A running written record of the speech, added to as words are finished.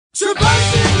Traversing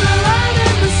the land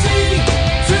and the sea,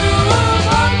 to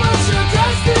avoid what you're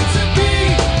destined to be.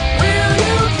 Will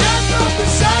you cast off the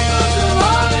shackles of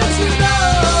all that you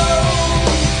know?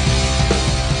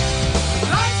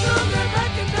 Lights from the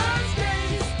recognized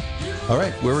gaze. All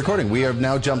right, we're recording. We have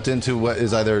now jumped into what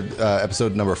is either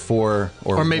episode number 4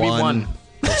 or maybe one.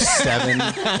 or 7.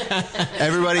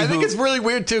 Everybody, I think it's really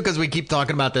weird too because we keep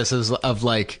talking about this as of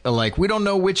like we don't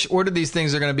know which order these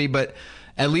things are going to be, but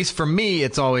at least for me,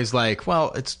 it's always like, well,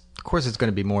 of course it's going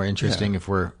to be more interesting if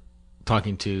we're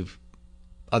talking to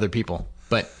other people,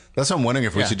 but. That's what I'm wondering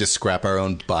if we should just scrap our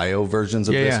own bio versions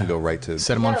of this and go right to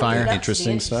set them on fire.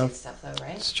 Interesting stuff. Though,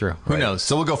 right? It's true. Who knows?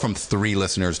 So we'll go from 3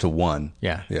 listeners to 1.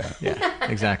 Yeah. Yeah.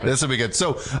 Exactly. This will be good.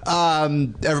 So,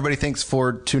 everybody, thanks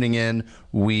for tuning in.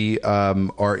 We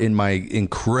are in my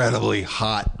incredibly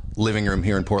hot living room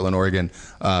here in Portland, Oregon.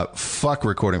 Fuck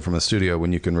recording from a studio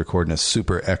when you can record in a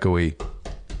super echoey,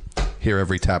 hear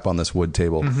every tap on this wood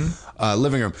table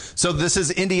living room. So this is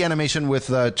Indie Animation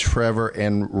with Trevor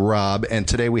and Rob. And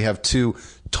today we have 2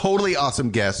 totally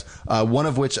awesome guests, one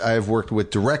of which I've worked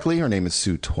with directly. Her name is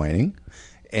Sue Twining.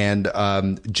 And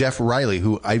Jeff Riley,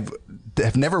 who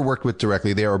have never worked with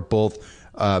directly. They are both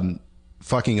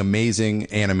fucking amazing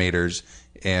animators.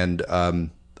 And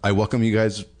I welcome you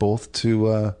guys both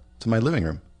to my living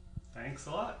room. Thanks a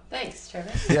lot. Thanks,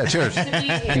 Trevor. Yeah, cheers. Nice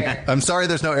to be here. I'm sorry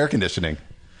there's no air conditioning.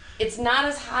 It's not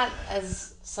as hot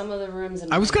as some of the rooms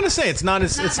in I was going to say it's not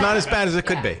as bad as it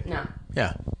could be. No,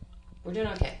 Yeah. we're doing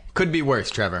okay. Could be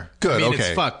worse, Trevor. Good, I mean, okay.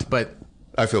 it's fucked, but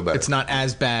I feel better. it's not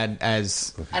as bad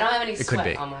as... I don't have any It could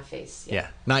be. sweat on my face. Yeah,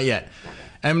 not yet.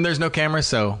 And there's no camera,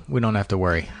 so we don't have to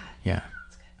worry. Yeah.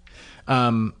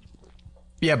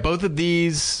 Yeah, both of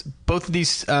these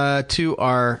 2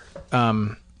 are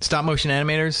stop motion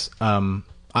animators.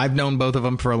 I've known both of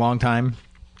them for a long time.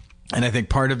 And I think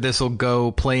part of this will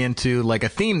go play into like a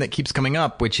theme that keeps coming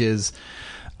up, which is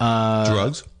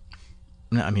drugs.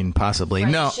 I mean, possibly.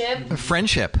 Friendship? No.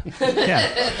 Friendship.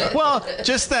 Yeah. Well,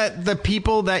 just that the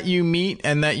people that you meet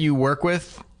and that you work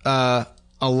with, a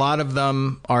lot of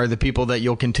them are the people that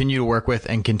you'll continue to work with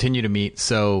and continue to meet.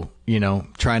 So,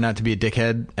 try not to be a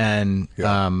dickhead. And,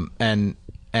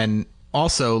 and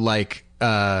also like,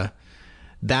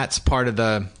 that's part of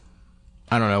the,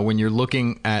 I don't know, when you're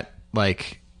looking at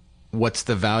like, what's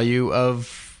the value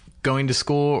of going to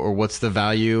school or what's the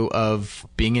value of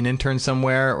being an intern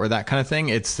somewhere or that kind of thing.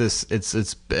 It's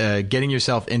getting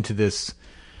yourself into this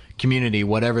community,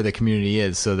 whatever the community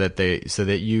is, so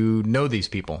that you know these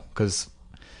people. Because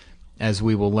as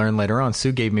we will learn later on,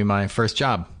 Sue gave me my first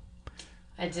job.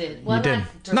 I did. Well, You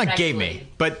did. Not gave me,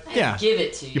 but yeah. Give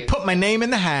it to you. You put my name in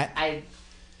the hat.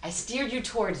 I steered you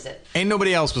towards it. Ain't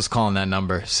nobody else was calling that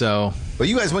number, so But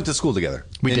you guys went to school together.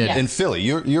 We did. In Philly.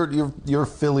 You're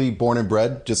Philly born and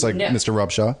bred, just like No. Mr.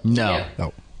 Rob Shaw. no.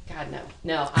 Oh. God, no.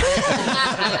 No.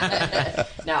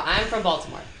 No, I'm from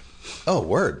Baltimore. Oh,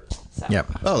 word. So. Yep.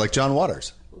 Oh, like John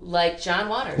Waters. Like John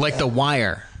Waters. Like The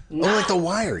Wire. Oh, like The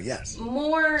Wire. Yes.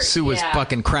 More. Sue was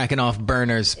fucking cracking off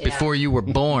burners before you were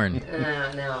born.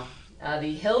 No.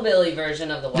 The hillbilly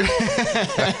version of The Wire.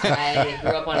 I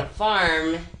grew up on a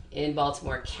farm in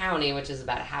Baltimore County, which is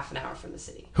about a half an hour from the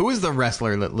city. Who was the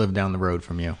wrestler that lived down the road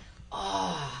from you?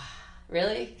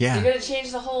 Really? Yeah. You're going to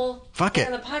change the whole Fuck thing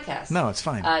it. on the podcast. No, it's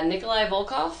fine. Nikolai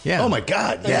Volkov? Yeah. Oh my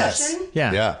God. The Yes. Russian?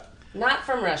 Yeah. Yeah. Not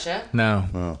from Russia.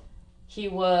 No. He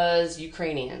was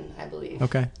Ukrainian, I believe.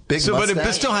 Okay. Big but it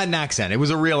mustache. still had an accent. It was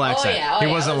a real accent. yeah. Oh, he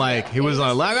yeah. wasn't It was like real. he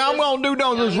wasn't like I'm gonna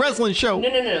do this wrestling show.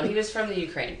 No. He was from the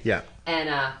Ukraine. Yeah. And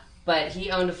but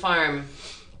he owned a farm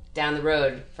down the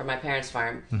road from my parents'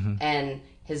 farm, and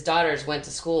his daughters went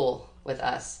to school with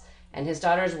us. And his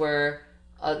daughters were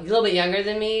a little bit younger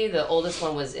than me. The oldest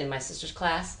one was in my sister's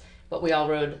class, but we all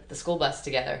rode the school bus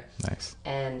together. Nice.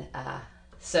 And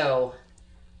so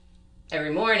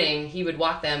every morning he would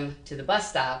walk them to the bus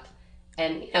stop,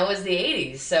 and it was the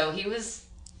 80s, so he was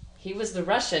the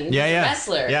Russian, he was the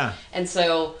wrestler. Yeah. And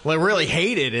so Well, I really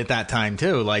hated at that time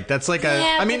too. Like that's like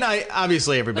Yeah, I mean, but-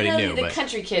 obviously everybody But knew, the but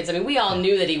country kids, I mean, we all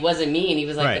knew that he wasn't mean. He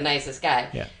was like Right. the nicest guy.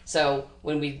 Yeah. So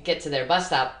when we get to their bus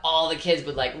stop, all the kids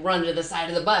would like run to the side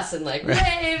of the bus and like wave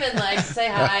and like say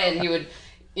hi, and he would,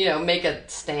 make a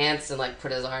stance and like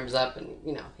put his arms up, and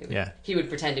he would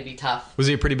pretend to be tough. was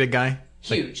he a pretty big guy?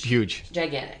 Huge. Like, huge.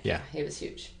 Gigantic. Yeah. He was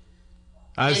huge.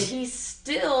 I And was, he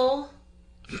still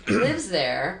lives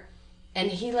there, and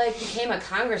he like became a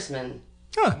congressman.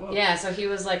 huh. Yeah, so he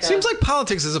was like Seems like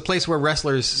politics is a place where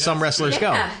some wrestlers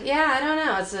go. Yeah, I don't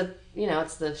know.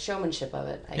 It's the showmanship of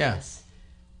it, I Yeah. guess.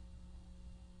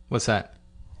 What's that?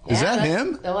 Is that that's-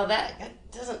 him? Well, that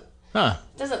doesn't Huh.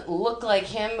 look like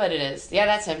him, but it is. Yeah,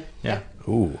 that's him. Yeah.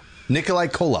 Ooh. Nikolai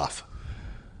Koloff.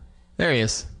 There he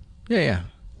is. Yeah.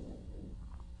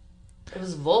 It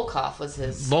was Volkov was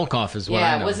his. Volkov is what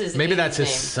I know. was his Maybe that's his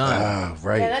name. son. Oh,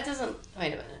 right. Yeah, that doesn't. Wait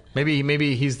a minute.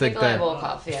 Maybe he's like Nikolai the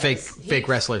Volkov. Yeah, fake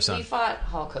wrestler son. He fought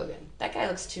Hulk Hogan. That guy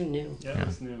looks too new. Yeah,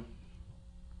 that's new.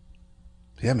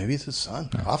 Yeah, maybe it's his son.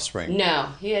 Offspring. No,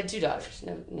 he had 2 daughters.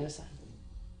 No son.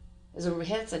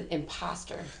 It's an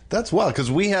imposter. That's wild, because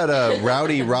we had a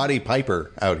Rowdy Roddy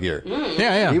Piper out here.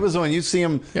 Yeah. He was the one, you see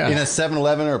him Yeah. in a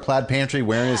 7-Eleven or a plaid pantry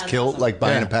wearing his that's kilt, awesome. like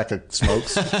buying Yeah. a pack of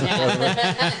smokes. I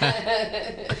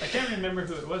can't remember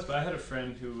who it was, but I had a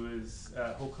friend who was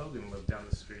Hulk Hogan lived down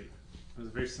the street. It was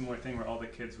a very similar thing where all the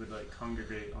kids would like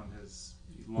congregate on his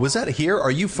lawn. Was that here?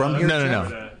 Are you from here? No.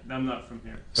 Florida. I'm not from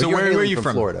here. So You're where are hailing you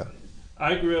from? Florida.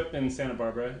 I grew up in Santa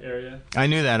Barbara area. I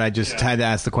knew that. I just Yeah. had to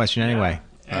ask the question anyway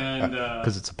And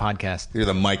because it's a podcast. You're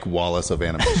the Mike Wallace of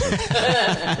animation.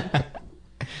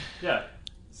 yeah,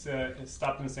 so I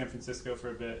stopped in San Francisco for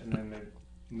a bit, and then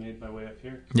made my way up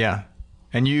here. Yeah.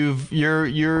 And you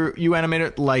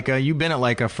animated Leica. You've been at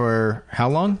Leica for how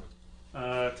long?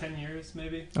 10 years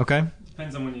maybe. Okay.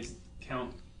 Depends on when you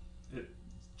count it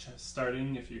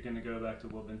starting, if you're going to go back to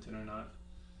Will Vinton or not.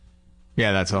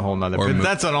 Yeah, that's a whole nother. Or But Moon-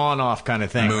 that's an on-off kind of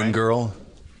thing. Moon right? Girl.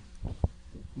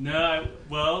 No,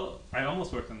 I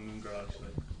almost worked on the Moon Girl actually,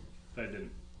 but I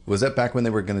didn't. Was that back when they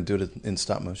were going to do it in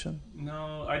stop motion?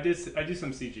 No, I do some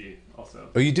CG also.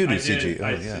 Oh, you do I CG. Oh,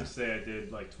 I yeah. should say I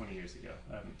did like 20 years ago.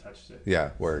 I haven't touched it.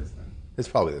 Yeah, word. since then. It's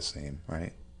probably the same,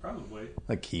 right? Probably.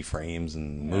 Like keyframes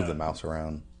and move Yeah. the mouse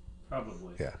around.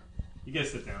 Probably. Yeah. You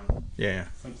guys sit down. Yeah.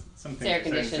 Some It's air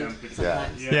things are conditioned starting to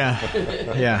sound good.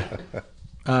 sometimes. Yeah.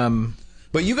 Yeah.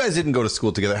 But you guys didn't go to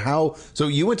school together. How? So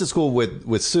you went to school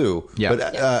with Sue. Yeah.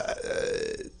 But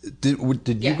did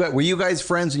you Yeah. guys, were you guys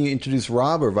friends and you introduced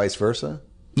Rob, or vice versa?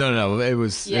 No. It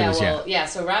was. Yeah, It was, yeah.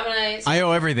 So Rob and I. I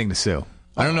owe everything to Sue.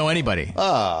 I don't know anybody.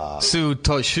 Sue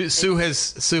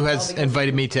has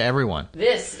invited me to everyone.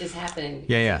 This is happening.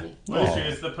 Yeah. Last year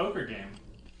is the poker game.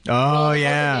 Oh The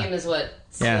yeah. game is what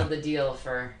Yeah. sealed the deal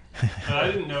for. But I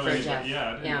didn't know For anybody. Jeff. Yeah,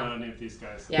 I didn't Yeah. know any of these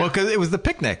guys. Yeah. Well, because it was the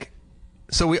picnic.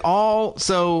 So we all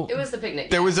It was the picnic.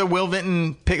 there was a Will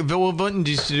Vinton. Will Vinton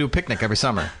used to do a picnic every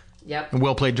summer, Yep. and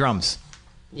Will played drums.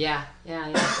 Yeah.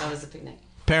 That was the picnic.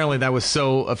 Apparently, that was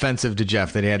so offensive to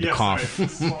Jeff that he had to Yes, cough.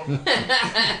 it's a small-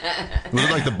 Was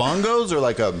it like the bongos or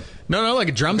like a No, like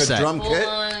a drum set. drum Full kit?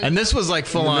 on. And this was like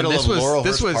full the on. middle This of was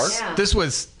Laurelhurst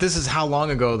Park? this is how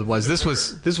long ago it was. This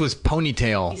was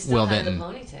ponytail He still Will had the Vinton.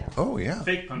 ponytail. Oh yeah.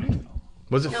 fake ponytail.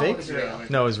 Was it No, fake? it was real. Yeah, like-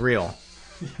 No, it was real.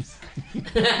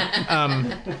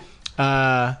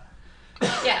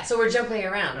 Yeah, so we're jumping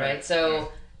around, right? So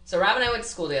Rob and I went to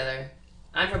school together.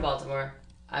 I'm from Baltimore.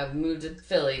 I moved to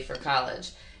Philly for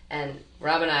college, and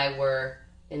Rob and I were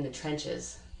in the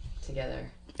trenches together.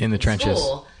 In the trenches.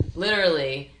 School,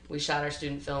 literally, we shot our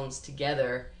student films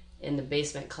together in the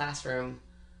basement classroom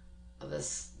of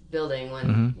this building when,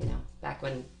 Mm-hmm. back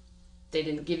when they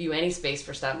didn't give you any space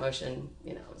for stop motion.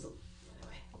 It was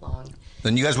anyway long.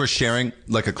 Then you guys were sharing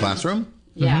like a classroom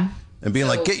Yeah, and being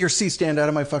So- like, "Get your C stand out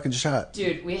of my fucking shot."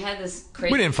 dude, we had this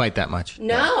crazy. We didn't fight that much.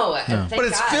 No, thank But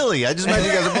it's God. Philly. I just imagine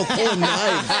you guys are both pulling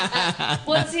knives.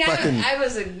 Well, see, Fucking- I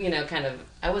was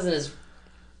I wasn't as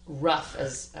rough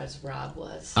as Rob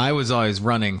was. I was always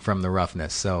running from the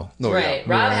roughness, so No, Right,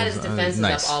 yeah. Rob had his Yeah, defenses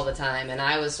nice. up all the time, and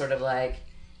I was sort of like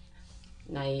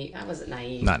naive. I wasn't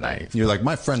naive. not but- naive. You're like,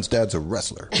 my friend's dad's a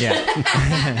wrestler.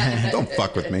 Yeah. Don't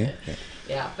fuck with me.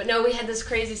 Yeah, but no, we had this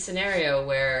crazy scenario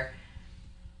where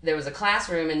there was a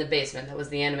classroom in the basement that was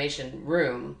the animation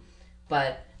room,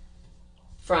 but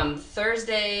from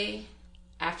Thursday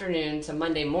afternoon to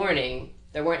Monday morning,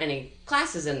 there weren't any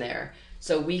classes in there,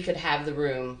 so we could have the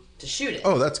room to shoot it.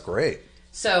 Oh, that's great.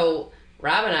 So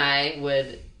Rob and I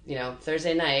would,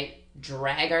 Thursday night,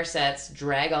 drag our sets,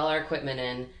 drag all our equipment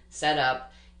in, set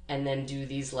up, and then do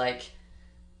these like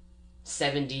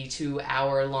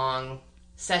 72-hour long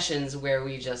sessions where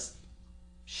we just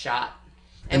shot.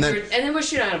 And, And then- then we're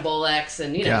shooting on a Bolex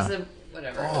and, Yeah.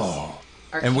 whatever.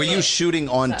 And were you shooting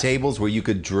on tables where you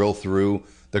could drill through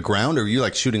the ground, or were you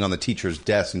like shooting on the teacher's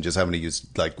desk and just having to use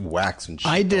like wax and shit?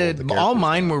 I the did. All characters?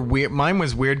 mine were weird. Mine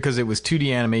was weird because it was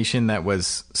 2D animation that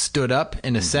was stood up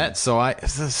in a set. So I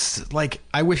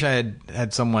wish I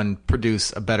had someone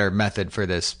produce a better method for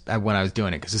this when I was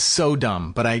doing it, because it's so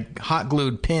dumb. But I hot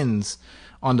glued pins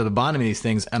onto the bottom of these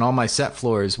things, and all my set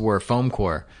floors were foam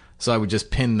core. So I would just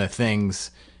pin the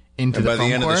things into And the by foam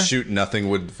the end core. of the shoot, nothing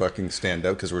would fucking stand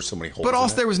out because there were so many holes. But in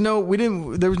also, it.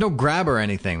 there was no grab or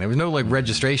anything. There was no like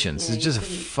registrations. It's just a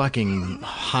fucking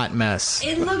hot mess.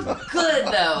 It looked good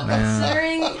though,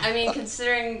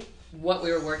 considering what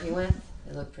we were working with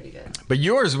It looked pretty good. But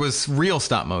yours was real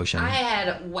stop motion. I had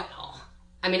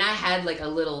I had like a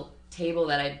little table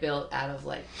that I built out of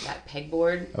like that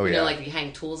pegboard. Oh, you yeah. know, like you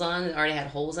hang tools on. It already had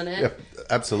holes in it. Yeah,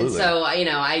 absolutely. So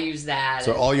I used that.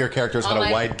 So all your characters had all a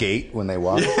my- wide gate when they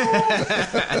walked.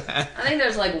 I think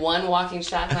there's like one walking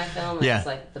shot in my film. And Yeah. It's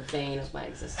like the bane of my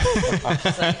existence.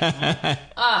 It's like,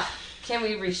 can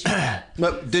we reshoot that?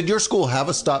 But did your school have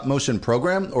a stop motion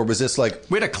program, or was this like?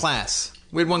 We had a class.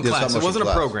 We had one Yeah, class. stop It wasn't motion a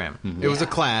class. program. It was a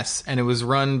class, and it was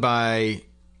run by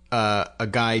a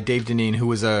guy, Dave Deneen, who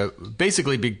was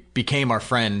basically became our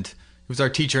friend. He was our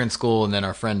teacher in school, and then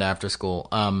our friend after school.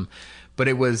 But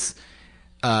it was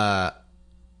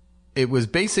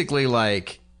basically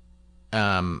like.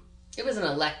 It was an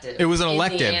elective. It was an in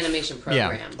elective. the animation Yeah.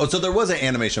 program. Oh, so there was an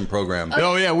animation program.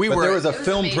 Oh yeah, we But were there was a It was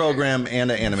film amazing. program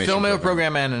and an animation film program.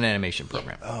 program and an animation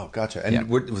program. Oh, gotcha. And Yeah.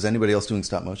 was anybody else doing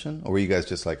stop motion, or were you guys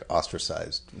just like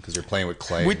ostracized because you're playing with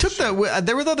clay? We and took shit?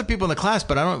 there were other people in the class,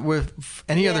 but I don't. Were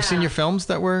any other Yeah. senior films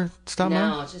that were stop No,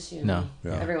 motion? it's just you. and No. me.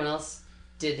 Yeah. Everyone else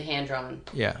did hand drawn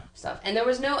Yeah. stuff, and there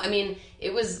was no. I mean,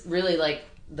 it was really like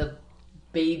the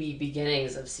baby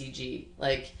beginnings of CG.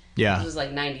 Like, Yeah. this was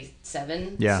like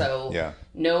 '97. Yeah. So Yeah.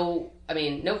 no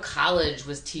college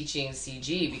was teaching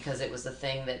CG because it was the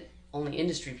thing that only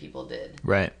industry people did.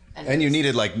 Right. And it you was-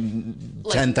 needed like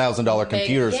Like, $10,000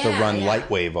 computers to yeah, run yeah.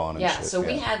 Lightwave on. And Yeah, shit. so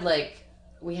we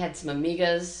had some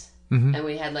Amigas, Mm-hmm. and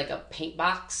we had like a paint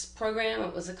box program.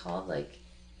 What was it called? Like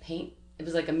paint. It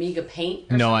was like Amiga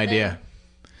Paint. Or No something. idea.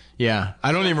 Yeah,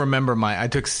 I don't even remember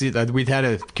we'd had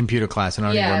a computer class, and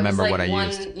I don't even remember it was what I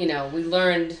like used. we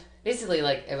learned basically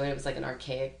like it was like an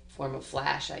archaic form of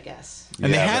Flash, I guess.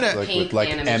 And they had but a- like, Paint with like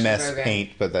animation MS program. Paint,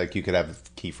 but like you could have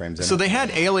keyframes in So it. they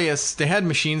had Alias. They had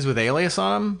machines with Alias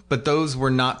on them, but those were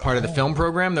not part of the film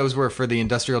program. Those were for the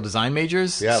industrial design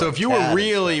majors. Yeah, so like if you CAD were and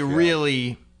really, stuff, yeah.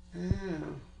 really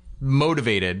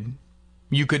motivated,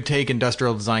 you could take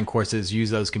industrial design courses, use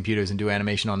those computers, and do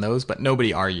animation on those. But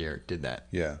nobody our year did that.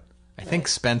 Yeah. I think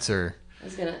Spencer I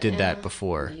was gonna, did that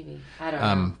before. Maybe I don't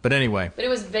know. But anyway, But it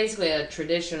was basically a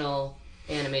traditional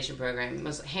animation program. It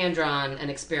was hand drawn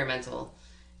and experimental,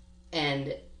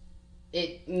 and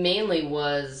it mainly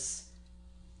was.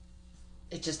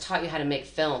 It just taught you how to make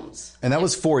films. And that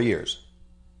was 4 years.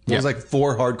 It was like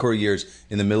 4 hardcore years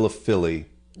in the middle of Philly.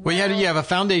 well, you have a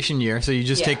foundation year, so you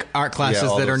just Yeah. take art classes Yeah,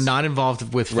 all that are those- not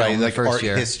involved with film Right, the like first art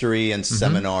year. history and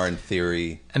seminar and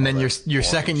theory. And then all your that your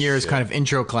boring second year is shit. kind of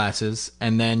intro classes,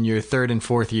 and then your third and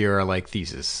fourth year are like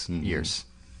thesis years.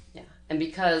 Yeah, and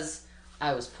because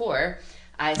I was poor,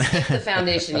 I skipped the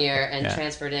foundation year and Yeah.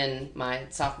 transferred in my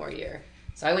sophomore year.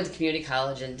 So I went to community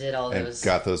college and did all and those.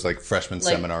 got those like freshman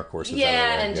like, seminar courses. Yeah, out of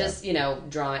the way. and just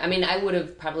drawing. I mean, I would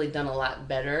have probably done a lot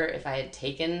better if I had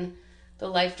taken the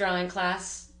life drawing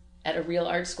class at a real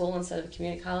art school instead of a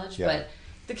community college. Yeah. But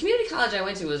the community college I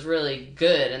went to was really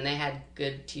good, and they had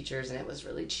good teachers, and it was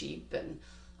really cheap, and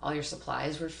all your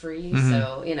supplies were free.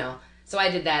 So so I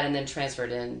did that and then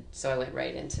transferred in. So I went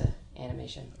right into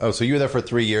animation. Oh, so you were there for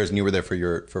 3 years and you were there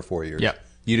for 4 years. Yep.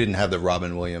 You didn't have the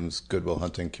Robin Williams Goodwill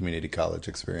Hunting Community College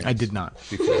experience. I did not.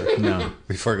 before, No,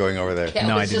 before going over there. Yeah,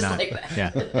 no, it I was did just not. like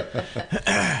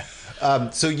that. Yeah,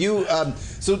 So you,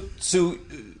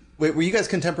 wait, were you guys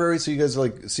contemporaries? So you guys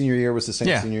like senior year was the same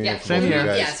Yeah. senior year? Yeah, for Same both of year. you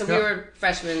guys? Yeah, so we Yep. were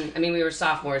freshmen. I mean, we were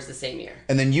sophomores the same year.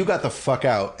 And then you got the fuck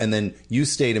out, and then you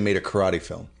stayed and made a karate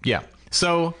film, yeah.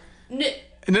 So N-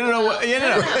 no.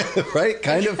 right?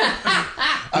 Kind of.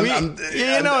 I'm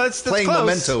that's playing close.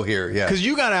 Memento here. Yeah. Because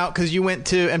you got out because you went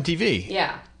to MTV,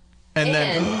 Yeah. and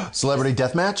then Celebrity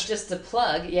Deathmatch. Just to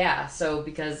plug, yeah. So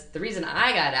because the reason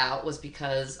I got out was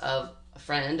because of a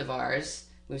friend of ours,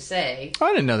 Mousse oh,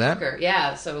 I didn't know that. Brooker.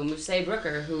 Yeah, so Mousse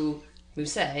Brooker,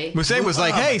 Mousse was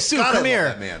like, "Hey, Sue, God, I come love here."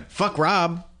 that man. Fuck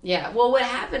Rob. Yeah, well, what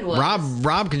happened was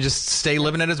Rob can just stay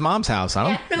living at his mom's house. I I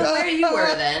don't. don't know where you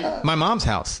were then. My mom's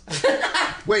house.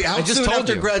 Wait, how just soon told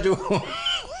after you. graduation?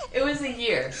 It was a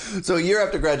year. So a year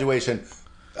after graduation,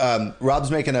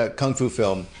 Rob's making a kung fu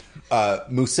film.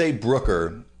 Mousse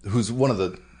Brooker, who's one of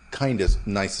the kindest,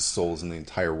 nicest souls in the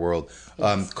entire world,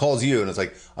 calls you and is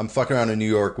like, "I'm fucking around in New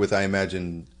York with, I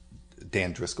imagine,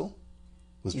 Dan Driscoll."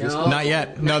 Was Driscoll? Not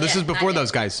yet. No, this is before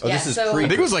those guys. Yeah, this is so, pre- I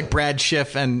think it was like Brad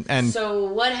Schiff and so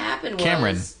what happened was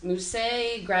Cameron.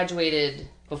 Mousse graduated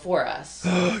before us.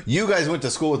 You guys went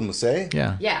to school with Mousse?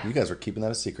 yeah. Yeah. You guys were keeping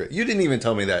that a secret. You didn't even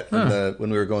tell me that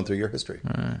when we were going through your history.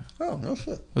 Oh, no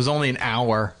shit. It was only an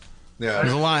hour. It was a Yeah.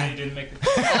 He lie. didn't make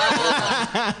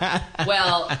the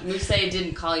Well, Mousse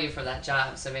didn't call you for that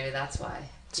job, so maybe that's why.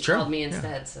 He true. called me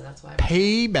instead, so that's why.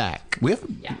 Payback. We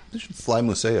Yeah. should fly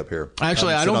Mousse up here.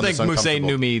 Actually, I Sit don't on think this Mousse uncomfortable-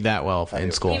 knew me that well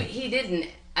in school. He didn't,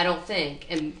 I don't think.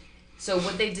 And So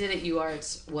what they did at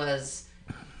UArts was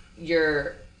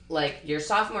your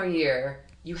sophomore year,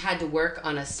 you had to work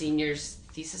on a senior's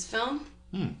thesis film.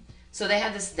 So they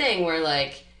had this thing where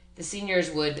like the seniors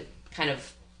would kind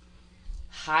of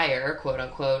hire, quote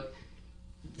unquote,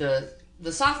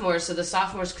 the sophomores, so the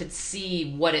sophomores could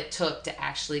see what it took to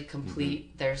actually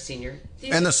complete their senior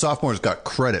thesis. And the sophomores got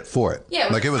credit for it. Yeah,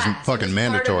 it was class. fucking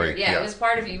mandatory. It was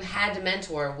part of it. You had to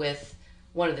mentor with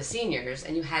one of the seniors,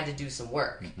 and you had to do some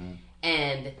work.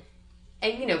 And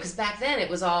you know, because back then it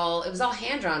was all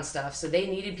hand drawn stuff, so they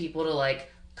needed people to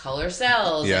like color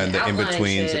cells, and the outline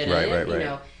in-betweens, shit, right. You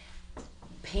know,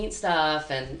 paint stuff,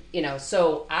 and you know,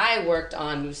 so I worked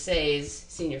on Musset's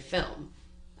senior film.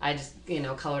 I just, you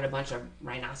know, colored a bunch of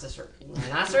rhinoceroses.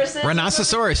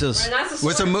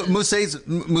 Wait, so Musset's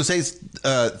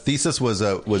thesis was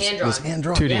hand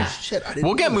drawn. 2D. Yeah. Shit, I didn't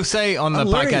We'll get know. Musset on the I'm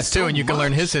learning podcast too, so and you can learn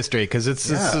much. his history because it's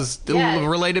Yeah.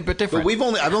 related but different.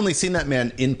 But I've only seen that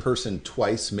man in person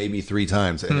twice, maybe 3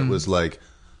 times, and it was like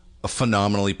a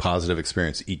phenomenally positive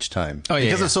experience each time. Oh, yeah,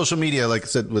 because yeah. of social media, like I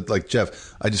said with like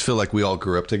Jeff, I just feel like we all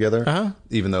grew up together.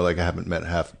 Even though like I haven't met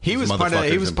half. He was these part of.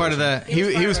 motherfuckers He was in part of person.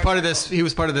 the. He was part of this. He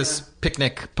was part of this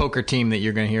picnic poker team that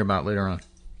you're going to hear about later on.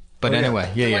 But yeah. anyway,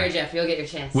 Don't yeah. worry, Jeff, you'll get your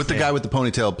chance. with the guy with the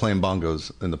ponytail playing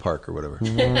bongos in the park or whatever.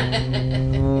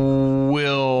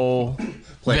 Will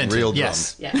Playing Vinton, real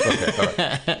yes. drums.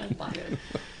 Yeah.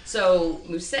 So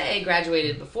Musset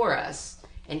graduated before us,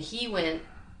 and he went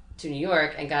to New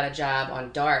York and got a job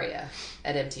on Daria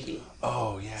at MTV.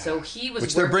 Oh yeah. So he was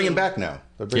Which they're bringing working- back now.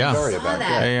 They're bringing Yeah. Daria Saw back.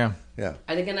 that. Yeah. Yeah.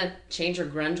 Are they going to change her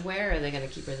grunge wear, or are they going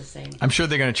to keep her the same? I'm sure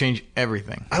they're going to change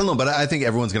everything. I don't know, but I think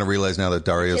everyone's going to realize now that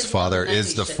Daria's Kids love father the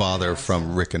is the 90s shit father now, from so.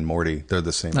 Rick and Morty. They're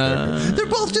the same character. They're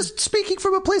both just speaking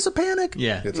from a place of panic.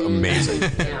 Yeah. It's amazing.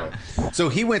 Yeah. So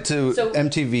he went to So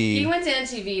MTV. He went to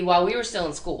MTV while we were still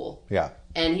in school, yeah.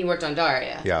 and he worked on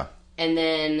Daria. Yeah. And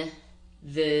then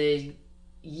the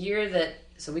year that,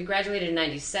 so we graduated in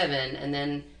 97, and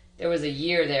then there was a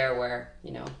year there where,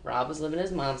 you know, Rob was living in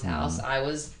his mom's house. I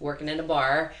was working in a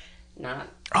bar, not.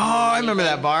 Oh, I remember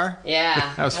that bar.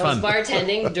 Yeah. That was I fun. was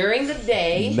bartending during the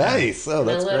day. Nice. Oh, in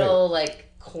that's a little,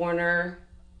 like, corner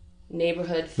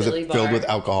neighborhood great. Was Philly it bar. filled with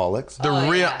alcoholics?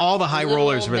 All the high Little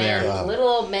rollers were there. men- Little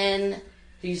old men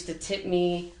who used to tip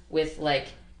me with like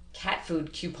cat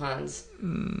food coupons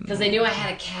because they knew I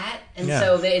had a cat, and Yeah.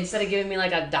 so they, instead of giving me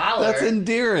like $1 That's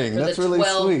endearing. for That's the really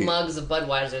 12 sweet. mugs of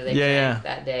Budweiser they Yeah, drank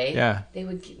that day, Yeah. they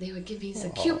would give me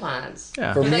some coupons.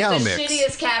 Yeah. For Like Meow the Mix.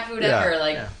 shittiest cat food Yeah. ever,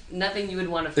 like nothing you would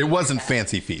want to. It wasn't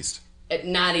Fancy Feast.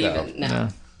 Not even no.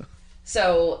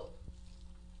 So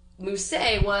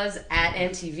Musset was at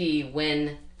MTV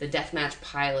when the Deathmatch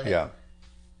pilot Yeah.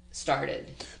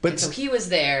 started. But And so he was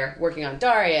there working on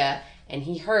Daria, and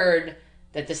he heard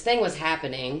that this thing was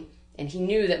happening, and he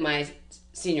knew that my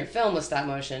senior film was stop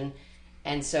motion,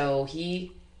 and so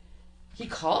he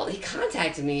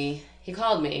contacted me. He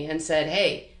called me and said,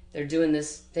 "Hey, they're doing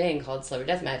this thing called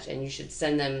Celebrity Deathmatch, and you should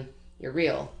send them your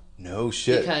reel No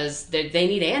shit. because they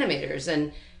need animators."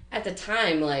 And at the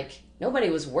time, like, nobody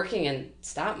was working in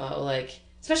stop mo, like,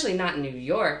 especially not in New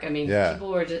York. I mean, Yeah. people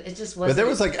were just, it just wasn't. But there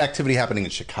was like activity happening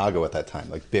in Chicago at that time.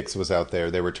 Like Bix was out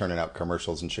there. They were turning out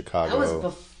commercials in Chicago. that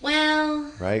was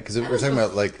well, right? Because we're was talking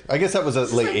about like, I guess that was a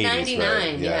this late was like 80s. 99.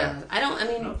 Right? Yeah. I I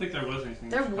mean, don't think there was anything.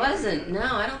 there wasn't. No,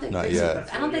 I don't think Not Bix. yet.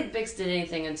 I don't think Bix did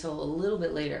anything until a little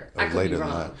bit later. I could Later be than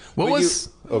wrong. that. What But was-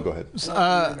 Oh, go ahead.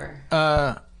 I don't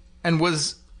remember. And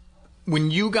was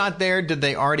when you got there, did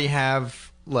they already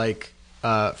have like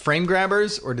frame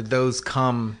grabbers, or did those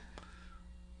come?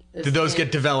 Did those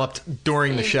get developed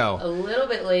during the A show? little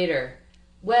bit later.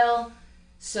 Well,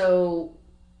 so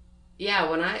yeah,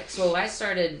 when I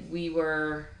started, we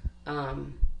were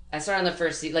I started on the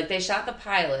first season. Like, they shot the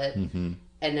pilot, and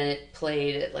then it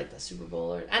played at like the Super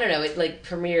Bowl, or I don't know. It like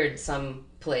premiered some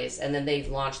place, and then they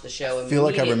launched the show. I feel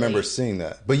like I remember immediately. seeing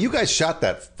that. But you guys shot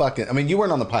that fucking. I mean, you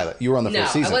weren't on the pilot. You were on the No,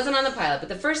 first season. I wasn't on the pilot, but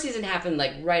the first season happened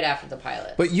like right after the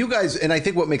pilot. But you guys, and I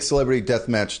think what makes Celebrity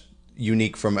Deathmatch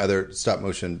unique from other stop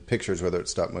motion pictures, whether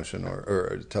it's stop motion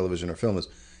or television or film, is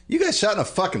you guys shot in a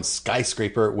fucking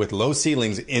skyscraper with low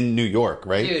ceilings in New York,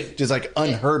 right? Dude. Just like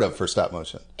unheard of for stop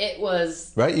motion, It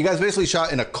was right? You guys basically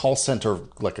shot in a call center,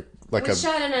 like we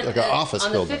shot in an office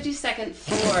on building. the 52nd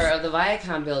floor of the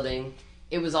Viacom building.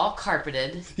 It was all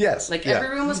carpeted. Yes, Like, yeah. every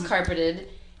room was carpeted.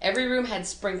 Every room had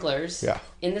sprinklers Yeah.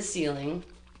 in the ceiling.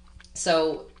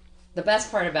 So the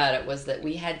best part about it was that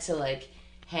we had to like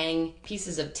hang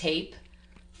pieces of tape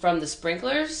from the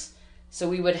sprinklers So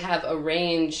we would have a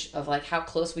range of like how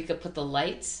close we could put the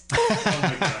lights,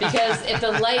 because if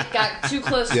the light got too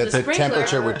close to the sprinkler,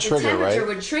 temperature would trigger, the temperature right?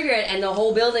 would trigger it, and the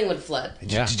whole building would flood.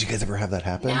 Yeah. Did you guys ever have that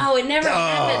happen? No, it never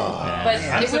happened. But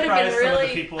I'm it would have been surprised some of the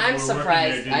really. people who I'm were working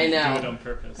surprised. there I didn't know. do it on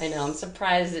purpose. I know. I'm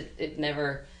surprised it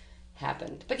never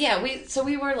happened. But yeah,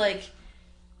 we were like,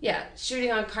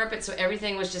 shooting on carpet, so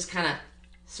everything was just kind of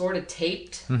sort of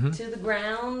taped to the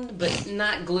ground, but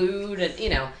not glued,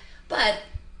 and But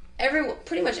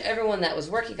pretty much everyone that was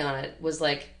working on it was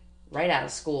like right out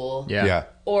of school, Yeah.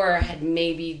 or had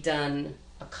maybe done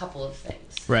a couple of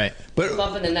things. Right. But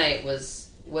Bump in the Night was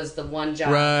the one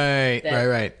job, Right. that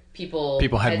Right. People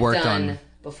had worked done on.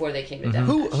 before they came to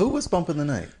Denver. who was bumping the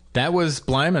night? That was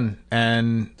Blyman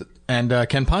and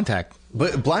Ken Pontac.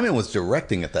 But Blyman was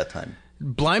directing at that time.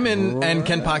 Blyman and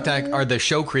Ken Pontac are the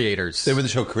show creators. They were the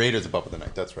show creators of Bumping the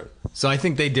Night. That's right. So I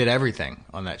think they did everything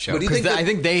on that show. But do you think Because that- I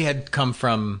think they had come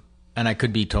from, and I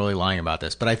could be totally lying about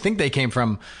this, but I think they came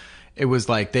from, it was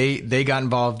like they got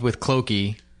involved with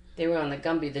Clokey, They were on the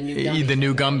Gumby, the new Gumby. the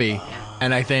new Gumby,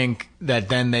 and I think that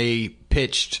then they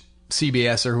pitched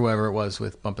CBS or whoever it was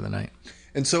with Bump in the Night.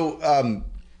 And so,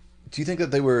 do you think that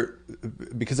they were,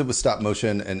 because it was stop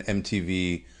motion and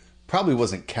MTV probably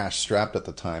wasn't cash strapped at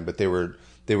the time, but they were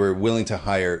willing to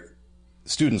hire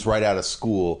students right out of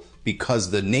school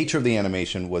because the nature of the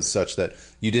animation was such that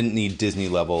you didn't need Disney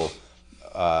level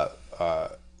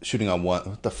shooting on one.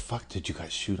 What the fuck did you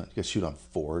guys shoot on? You guys shoot on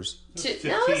 4s?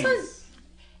 No,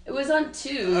 it was on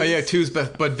twos. Oh yeah, twos,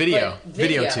 but video, but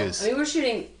video twos. I mean, we were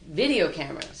shooting video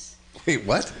cameras. Wait,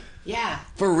 what? Yeah,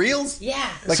 For reals? yeah.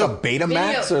 Like a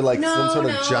Betamax or like no, some sort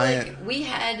of no, giant? Like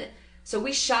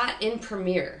we shot in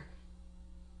Premiere.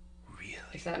 Really?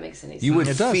 If that makes any sense. You would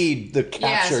It does. feed the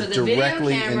yeah, capture so the video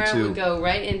directly camera into would go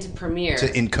right into Premiere. to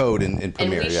encode in and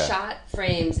Premiere. we Yeah. shot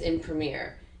frames in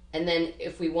Premiere. And then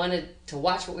if we wanted to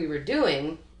watch what we were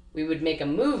doing, we would make a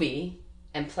movie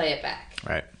and play it back.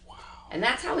 Right. And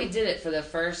that's how we did it for the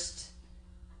first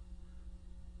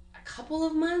a couple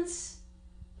of months.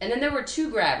 And then there were two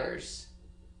grabbers.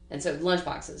 And so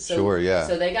lunchboxes. So, Sure, yeah.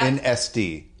 So they got in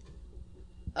SD.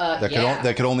 yeah.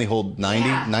 That could only hold 90,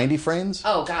 Yeah. 90 frames?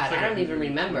 Oh God, I don't even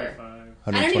remember.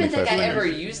 125. I don't even think 125 I ever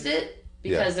frames. used it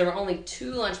because there were only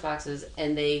two lunchboxes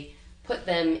and they put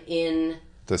them in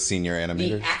The senior the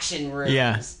animators? action rooms.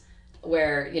 Yeah.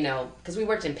 Where, because we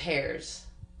worked in pairs.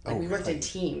 Like, we worked in really?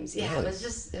 teams. Yeah, Really?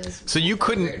 it was So you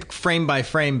couldn't weird. frame by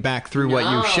frame back through what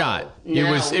No, you shot.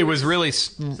 no. It was really It's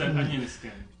that onion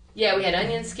skin. Yeah, we had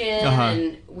onion skin, Uh-huh.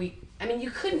 and you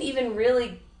couldn't even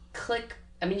really click.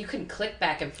 You couldn't click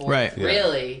back and forth. Right. Yeah.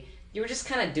 Really, you were just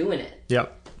kind of doing it.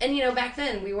 Yep. And back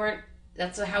then we weren't.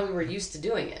 That's how we were used to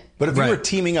doing it. But if you Right. were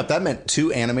teaming up, that meant two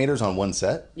animators on one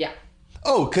set? Yeah.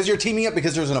 Oh, because you're teaming up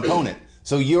because there's an opponent.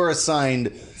 So you're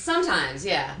assigned Sometimes,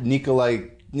 yeah.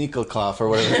 Nikolov or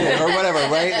whatever,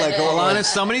 right? Like Alanis,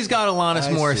 somebody's got Alanis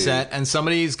I Morissette, and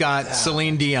somebody's got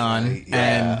Celine Dion,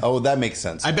 Yeah. and Oh, that makes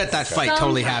sense. I bet that fight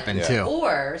totally happened Sometimes. too.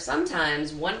 Or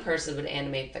sometimes one person would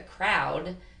animate the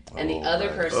crowd, and the other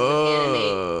person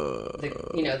would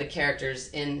animate the characters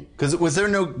in. Because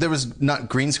there was not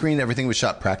green screen. Everything was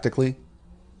shot practically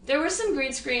There was some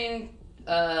green screen.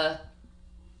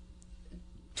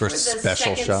 for the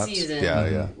special second shots. season. Yeah,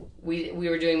 yeah. We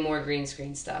were doing more green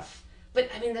screen stuff. But,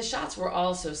 the shots were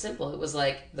all so simple. It was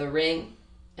like the ring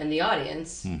and the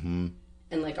audience and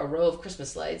like a row of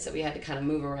Christmas lights that we had to kind of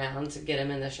move around to get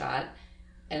them in the shot.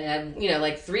 And it had,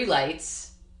 like 3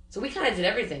 lights. So we kind of did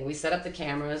everything. We set up the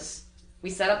cameras. We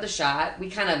set up the shot. We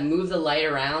kind of moved the light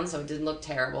around so it didn't look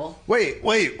terrible. Wait! Yeah.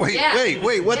 What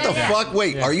Yeah, the yeah. fuck?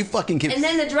 Wait, are you fucking kidding? And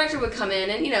then the director would come in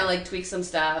and, like tweak some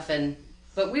stuff.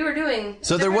 But we were doing...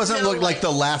 So there wasn't no, like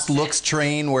the last looks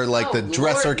train where like Oh, the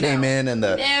dresser Lord, came no. in and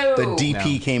the No.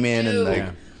 DP came in and No. like,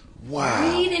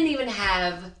 wow. We didn't even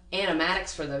have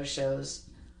animatics for those shows.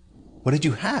 What did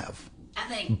you have? I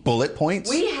think Bullet points?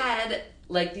 we had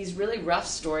like these really rough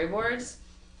storyboards,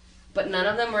 but none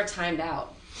of them were timed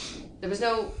out. There was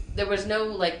no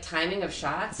like timing of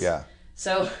shots. Yeah.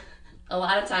 So a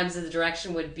lot of times the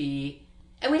direction would be,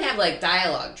 and we'd have like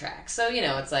dialogue tracks. So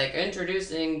it's like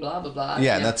introducing blah blah blah.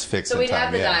 Yeah, and that's fixed So in we'd have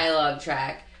time, the yeah. dialogue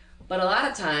track, but a lot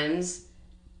of times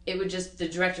it would just the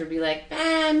director would be like,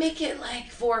 make it like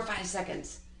 4 or 5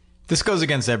 seconds. This goes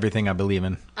against everything I believe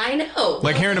in. I know.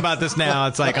 Like hearing about this now,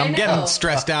 it's like I I'm know. getting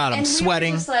stressed out. I'm And we were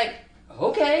sweating. just like,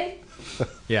 okay.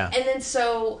 Yeah. And then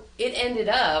so it ended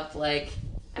up like,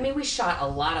 we shot a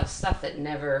lot of stuff that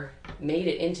never made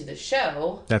it into the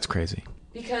show That's crazy.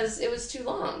 because it was too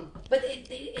long. But it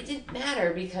didn't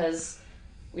matter because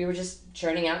we were just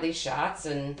churning out these shots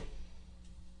and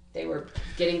they were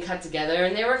getting cut together,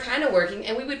 and they were kind of working,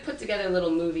 and we would put together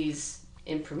little movies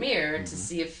in Premiere to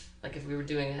see if we were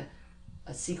doing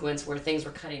a sequence where things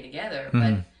were cutting together,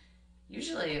 but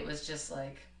usually it was just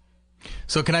like...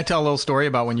 So can I tell a little story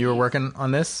about when you were working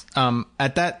on this?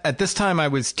 At this time, I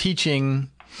was teaching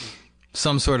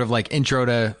some sort of like intro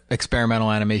to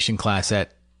experimental animation class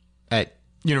at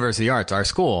University Arts, our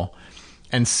school,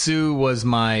 and Sue was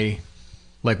one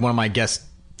of my guest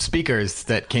speakers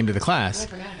that came to the class. I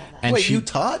forgot about that. And Wait, you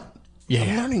taught? Yeah.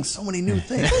 I'm learning so many new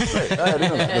things. That's great. I didn't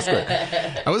know that. That's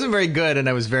great. I wasn't very good, and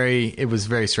it was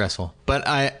very stressful.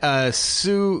 But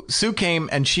Sue came,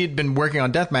 and she had been working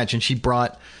on Deathmatch, and she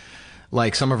brought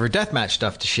like some of her Deathmatch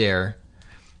stuff to share.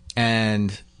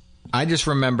 And I just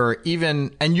remember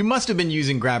and you must have been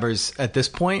using grabbers at this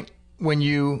point when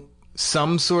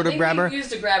some sort of grabber. We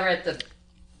used a grabber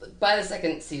by the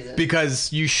second season.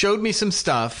 Because you showed me some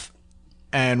stuff,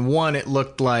 and it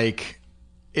looked like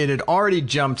it had already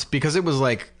jumped because it was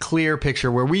like clear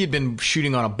picture where we had been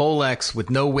shooting on a Bolex with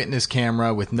no witness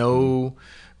camera, with no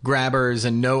grabbers,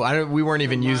 and we weren't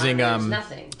even using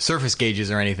nothing. surface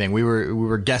gauges or anything. We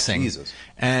were guessing. Jesus.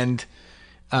 And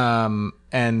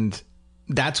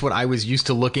that's what I was used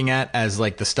to looking at as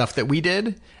like the stuff that we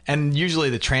did. And usually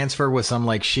the transfer was some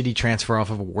like shitty transfer off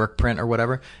of a work print or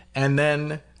whatever. And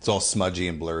then It's all smudgy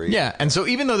and blurry. yeah, and so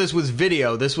even though this was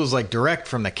video, this was like direct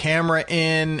from the camera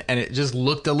in, and it just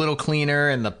looked a little cleaner,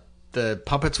 and the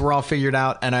puppets were all figured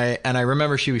out. And I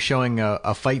remember she was showing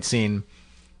a fight scene,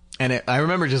 and I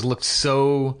remember it just looked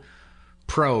so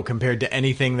pro compared to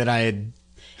anything that I had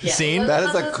seen. That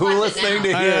is the coolest thing to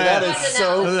hear. That is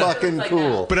so fucking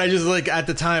cool. But I just like at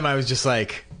the time I was just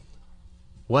like,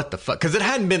 what the fuck? Because it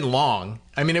hadn't been long.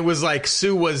 I mean, it was like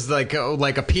Sue was like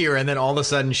a peer, and then all of a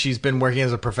sudden she's been working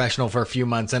as a professional for a few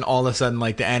months, and all of a sudden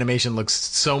like the animation looks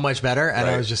so much better, and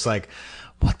I was just like,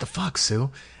 what the fuck,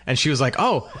 Sue? And she was like,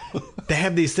 oh, they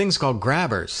have these things called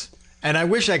grabbers. And I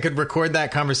wish I could record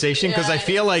that conversation because I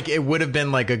feel like it would have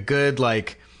been like a good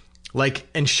like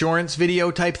insurance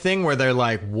video type thing where they're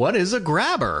like, what is a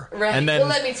grabber? Right. And then Well,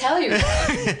 let me tell you.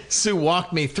 Sue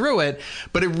walked me through it,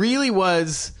 but it really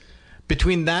was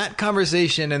between that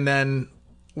conversation and then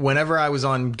whenever I was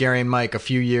on Gary and Mike a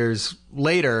few years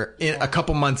later, a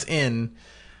couple months in,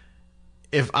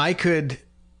 if I could,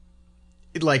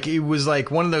 like, it was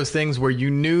like one of those things where you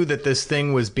knew that this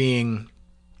thing was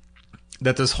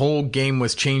that this whole game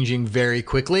was changing very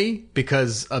quickly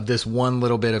because of this one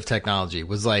little bit of technology. It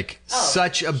was like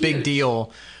such a big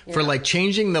deal for like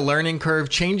changing the learning curve,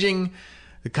 changing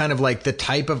the kind of like the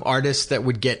type of artists that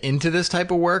would get into this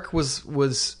type of work was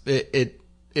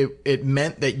it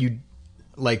meant that you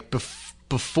like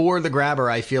before the grabber,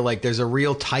 I feel like there's a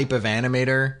real type of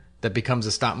animator that becomes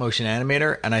a stop motion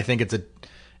animator. And I think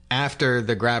after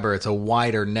the grabber, it's a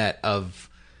wider net of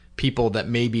people that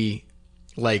maybe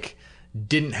like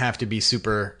didn't have to be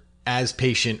super as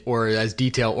patient or as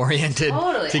detail oriented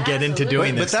to get into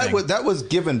doing this. But that was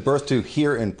given birth to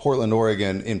here in Portland,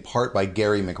 Oregon, in part by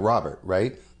Gary McRobert,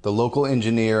 right? The local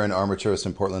engineer and armaturist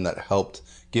in Portland that helped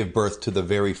give birth to the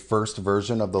very first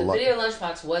version of the Video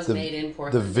Lunchbox was made in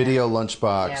Portland. The Video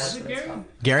Lunchbox. Yeah, that's what it's called.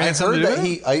 Gary, I heard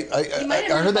that might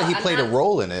I have heard that he been played a involved.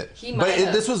 role in it. He But might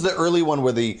have. this was the early one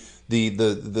where the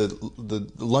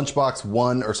Lunchbox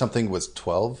 1 or something was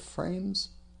 12 frames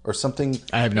or something.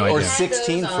 I have no or idea. Had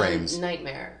 16 those on frames.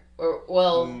 Nightmare. Or,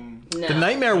 well, no. The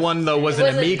Nightmare one though was an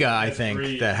wasn't- Amiga, I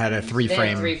think, that had a 3 They frame.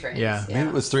 had 3 frames. Yeah. Maybe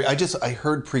it was 3. I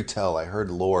heard pre-tell. I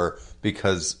heard lore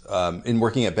because in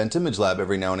working at Bent Image Lab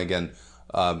every now and again,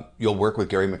 you'll work with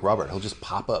Gary McRobert. He'll just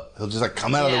pop up. He'll just like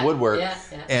come out of the woodwork. Yeah.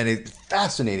 And it's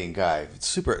fascinating guy. It's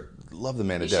super. Love the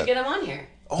man to You should death. get him on here.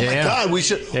 Oh my Yeah. God, we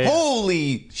should. Yeah.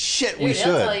 Holy shit, we Dude, they'll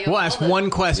tell should. you We'll all ask of it. one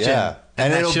question, Yeah.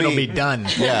 and that it'll shit'll be done.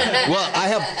 Yeah. Well, I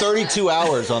have 32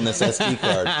 hours on this SD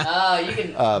card. Oh,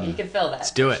 you can fill that.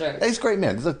 Let's do it. Sure. He's a great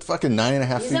man. He's like fucking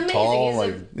 9.5 He's feet amazing. tall.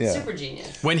 He's Like, a super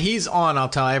genius. When he's on, I'll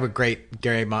tell. I have a great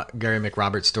Gary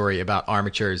McRobert story about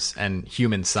armatures and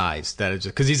human size. That is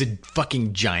because he's a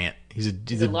fucking giant. He's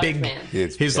a large big man.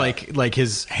 He's like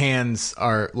his hands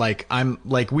are like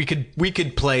we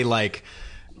could play like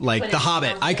But the it's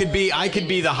Hobbit. I could be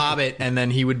the Hobbit, and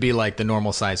then he would be like the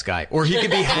normal size guy, or he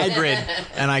could be Hagrid,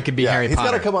 and I could be Harry he's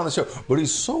Potter. got to come on the show. But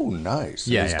he's so nice.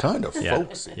 Yeah, He's yeah. kind of Yeah.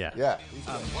 folksy. Yeah. Yeah.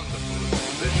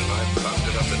 Vision I've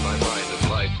conjured up in my mind of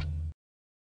life.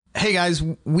 Hey guys,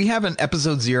 we have an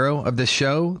episode 0 of this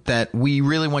show that we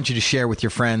really want you to share with your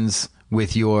friends,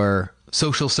 with your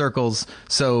social circles.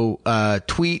 So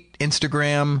tweet,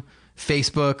 Instagram,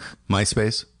 Facebook,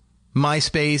 MySpace.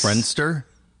 MySpace,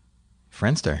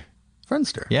 Friendster.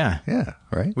 Friendster. Yeah. Yeah,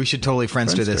 right? We should totally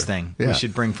Friendster this Friendster. thing. Yeah. We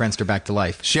should bring Friendster back to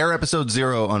life. Share episode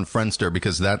 0 on Friendster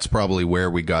because that's probably where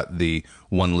we got the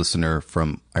one listener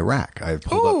from Iraq. I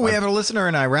We have a listener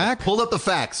in Iraq. pulled up the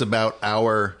facts about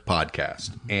our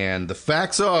podcast. And the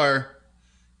facts are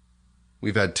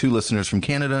we've had 2 listeners from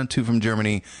Canada, 2 from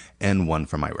Germany, and 1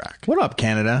 from Iraq. What up,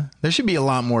 Canada? There should be a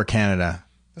lot more Canada.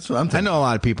 That's what I'm I thinking. know a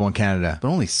lot of people in Canada. But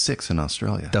only 6 in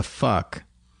Australia. The fuck?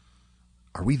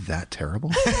 Are we that terrible?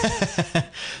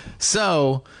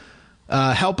 So,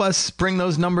 help us bring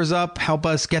those numbers up. Help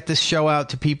us get this show out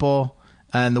to people.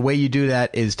 And the way you do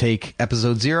that is take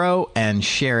episode 0 and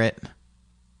share it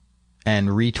and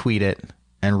retweet it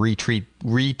and retweet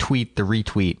the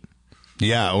retweet.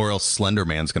 Yeah, or else Slender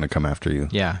Man's going to come after you.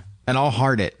 Yeah. And I'll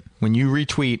heart it. When you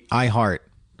retweet, I heart.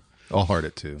 I'll heart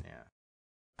it too.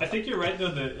 I think you're right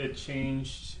though that it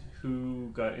changed who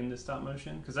got into stop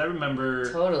motion because I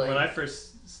remember Totally. when I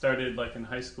first started like in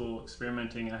high school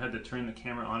experimenting, I had to turn the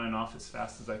camera on and off as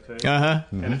fast as I could. Uh-huh.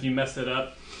 And if you mess it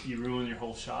up, you ruin your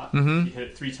whole shot. You hit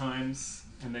it 3 times,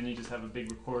 and then you just have a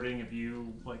big recording of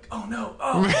you like, oh no,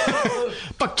 oh.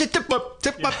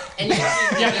 And you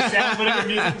yeah, sound whatever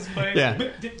music is playing. Yeah.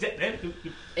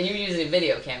 and you're using a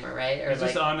video camera, right? Or It's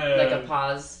like just on a- like a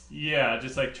pause. Yeah,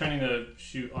 just like turning the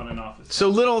shoot on and off. So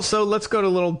let's go to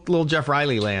little Jeff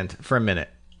Riley land for a minute.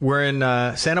 We're in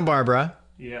Santa Barbara,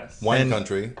 Yes. Wine And-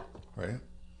 country, right?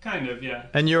 Kind of, yeah.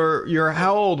 and you're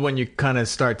how old when you kind of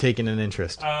start taking an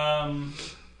interest? I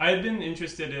had been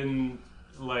interested in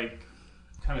like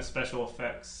kind of special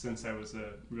effects since I was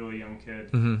a really young kid,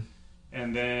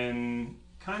 and then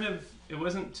kind of it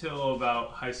wasn't till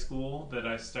about high school that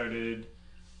I started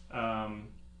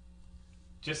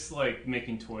just like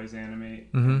making toys animate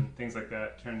and things like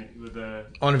that. Turning it with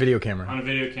On a video camera. on a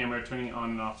video camera, turning it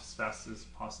on and off as fast as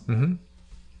possible.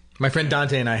 My friend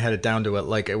Dante and I had it down to it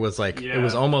like it was Yeah.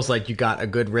 almost like you got a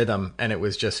good rhythm, and it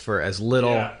was just for as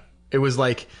little. Yeah. It was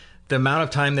like the amount of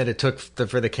time that it took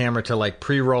for the camera to like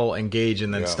pre-roll, engage,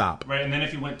 and then Yeah. stop. Right, and then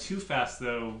if you went too fast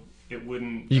though, it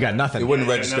wouldn't. You got nothing. It wouldn't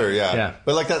Yeah, register, no. yeah. Yeah.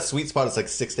 But like that sweet spot is like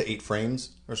 6 to 8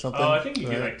 frames or something. Oh, I think you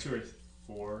get Right? like 2 or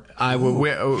 4. I would.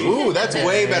 Ooh, that's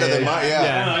way better than mine. I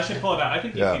Yeah. don't know, I should pull it out. I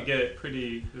think you Yeah. could get it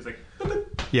pretty. It was like.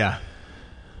 Yeah.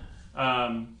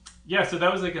 Yeah, so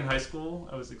that was like in high school.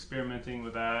 I was experimenting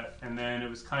with that, and then it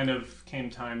was kind of came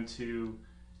time to,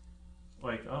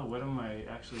 like, oh, what am I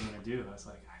actually going to do? I was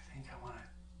like, I think I want to.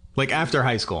 Like after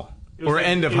high school or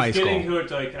end of high Getting school. to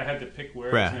it, like I had to pick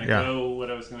where I Right, was going to yeah. go,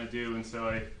 what I was going to do, and so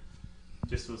I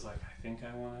just was like, I think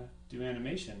I want to do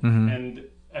animation. Mm-hmm. And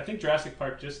I think Jurassic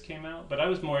Park just came out, but I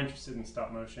was more interested in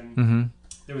stop motion. Mm-hmm.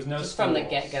 There was no Just from the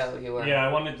schools. get-go, you were. Yeah,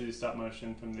 I wanted to do stop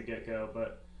motion from the get-go,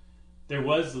 but there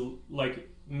was like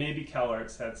maybe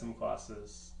CalArts had some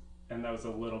classes, and that was a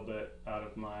little bit out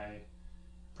of my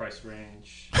price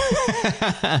range.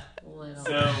 Little.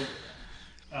 So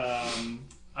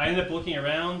I ended up looking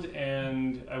around,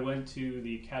 and I went to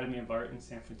the Academy of Art in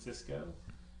San Francisco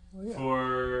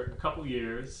for a couple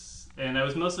years, and I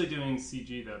was mostly doing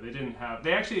CG though. They didn't have.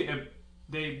 They actually.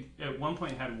 They at one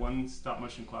point had one stop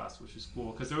motion class, which was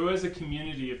cool because there was a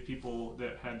community of people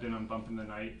that had been on Bump in the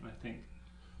Night, and I think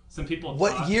some people.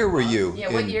 What taught year were class. you?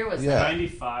 Yeah, what year was yeah. that?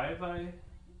 95, I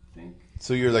think.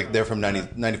 So you're like there from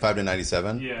 95 to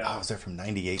 97? Yeah. Oh, I was there from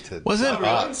 98 to Wasn't-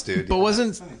 aughts, dude. But Yeah.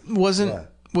 wasn't Yeah.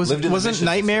 Lived in the wasn't Mission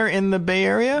Nightmare in the Bay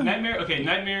Area?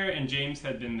 Nightmare and James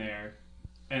had been there,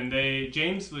 and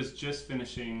James was just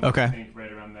finishing. Okay. I think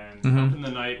right around then. Bump in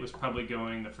the Night was probably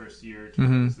going the first year or two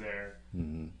I was there.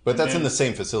 But that's in then- the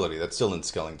same facility. That's still in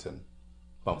Skellington.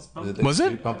 Bump. Bump- Did Was they it?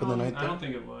 do Bump in the Night I there? don't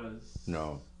think it was.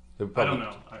 No. I don't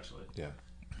know actually, Yeah.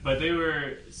 but they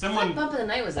were I someone. thought Bump of the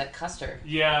Night was at Custer.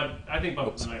 Yeah, I think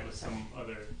Bump in the Night was some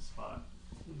other spot.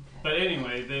 But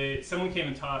anyway, someone came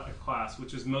and taught a class,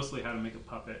 which was mostly how to make a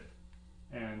puppet,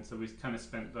 and so we kind of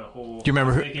spent the whole. Do you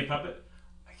remember who- making a puppet?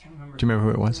 I can't remember. Do you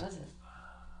remember who it was? Was it?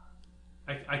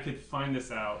 I could find this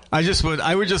out. I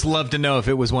would just love to know if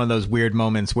it was one of those weird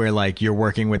moments where like you're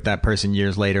working with that person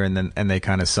years later and they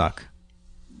kind of suck.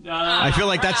 I feel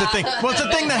like that's a thing. Well, it's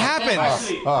a thing that happens.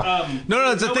 Actually,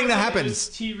 No, it's a thing that It happens. was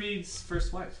T. Reed's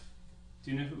first wife.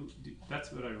 Do you know who?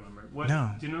 That's what I remember. What?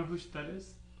 No. Do you know who that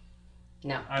is?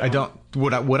 No. I don't.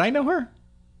 Would I know her?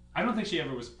 I don't think she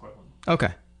ever was in Portland.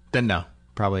 Okay, then no.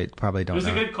 Probably It don't was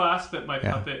know. a good class, but my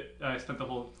Yeah. puppet. I spent the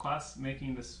whole class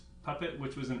making this puppet,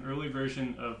 which was an early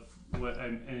version of what I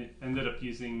ended up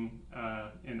using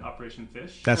in Operation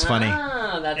Fish. That's funny.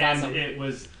 Ah, that's and awesome. it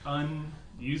was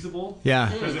unusable.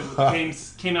 Yeah. Because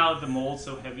it came out of the mold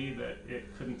so heavy that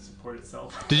it couldn't support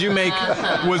itself. Did you make?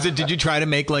 Did you try to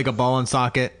make like a ball and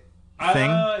socket thing?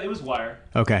 It was wire.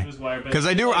 Okay. It was wire. Because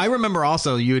I remember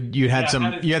also you had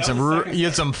that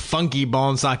was some funky ball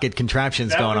and socket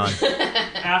contraptions That going on. was-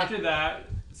 After that,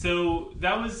 so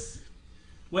that was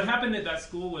what happened at that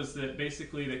school was that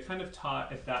basically they kind of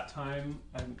taught at that time.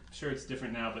 I'm sure it's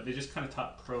different now, but they just kind of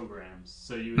taught programs.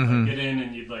 So you would like, get in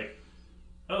and you'd like,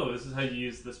 oh, this is how you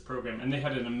use this program, and they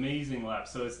had an amazing lab.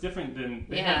 So it's different than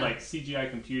they had like CGI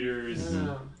computers.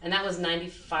 Oh. And that was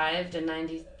 95 to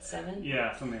 97?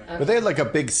 Yeah, something like that. But they had like a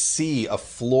big a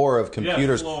floor of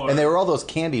computers, floor. and they were all those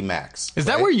Candy Macs. Is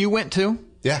that right? where you went to?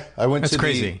 Yeah, I went That's to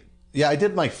crazy. Yeah, I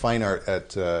did my fine art at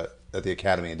the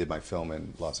Academy and did my film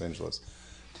in Los Angeles.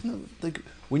 Like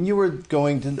when you were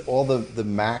going to all the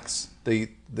Macs, they I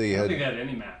don't had think I had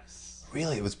any Macs.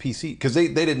 really it was PC because they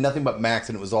did nothing but Macs,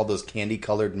 and it was all those candy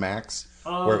colored Macs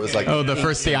where it was like Oh, the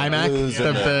first the iMac, blues the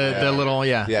and the little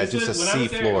yeah, just a When I C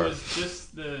was there, floor. it was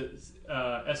just the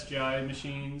SGI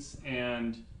machines,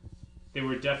 and they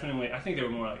were definitely, I think they were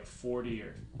more like $40,000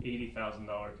 or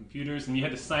 $80,000 computers, and you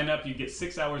had to sign up. You'd get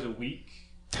 6 hours a week,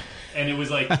 and it was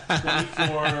like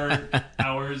 24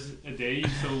 hours a day.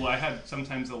 So I had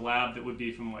sometimes a lab that would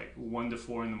be from like 1 to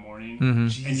 4 in the morning,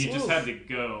 and you just had to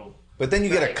go. But then you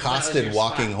get Right, that was accosted your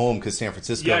walking spot. home because San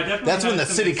Francisco. Yeah, I definitely that's when had the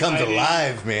some city comes exciting-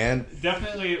 alive, man.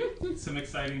 Definitely some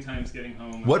exciting times getting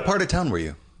home. What part of town were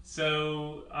you?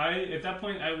 So at that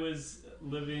point I was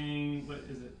living. What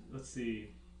is it? Let's see.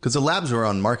 Because the labs were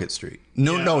on Market Street.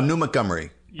 No, Yeah. New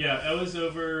Montgomery. Yeah, I was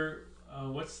over.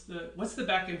 What's the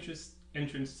back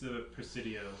entrance to the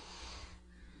Presidio?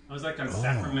 I was like on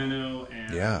Sacramento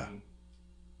and Yeah.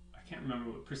 I can't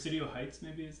remember what Presidio Heights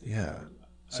maybe is. Yeah.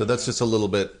 So that's just a little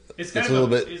bit. It's It's kind a of little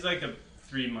bit. It's like a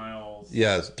 3 miles.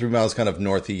 Yeah, 3 miles kind of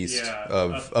northeast Yeah,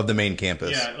 of the main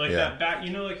campus. Yeah, like that back.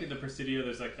 You know, like at the Presidio,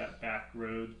 there's like that back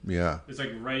road. Yeah. It's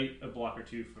like right a block or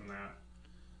two from that.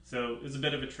 So it was a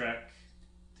bit of a trek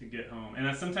to get home,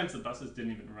 and sometimes the buses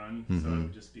didn't even run, so it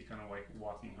would just be kind of like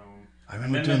walking home. I And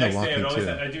remember then doing the the next day, walking I'd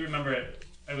always too. I do remember it.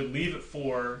 I would leave at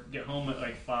 4, get home at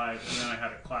like 5, and then I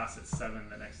had a class at 7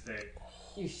 the next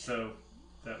day. So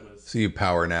that was So you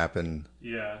power nap and.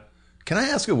 yeah. Can I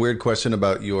ask a weird question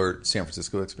about your San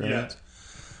Francisco experience?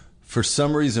 For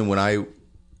some reason, when I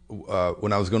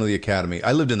was going to the Academy,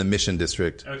 I lived in the Mission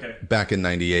District Okay. back in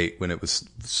 '98 when it was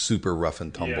super rough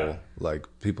and tumble. Yeah. Like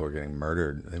people were getting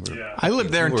murdered. They were. Yeah. I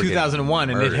lived there in People were getting 2001,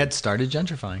 and it murdered. had started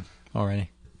gentrifying already.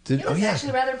 It was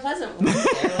actually rather pleasant when we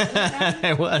were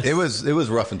there, wasn't it? It was. It was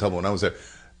rough and tumble when I was there.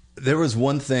 There was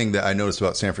one thing that I noticed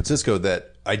about San Francisco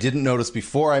that I didn't notice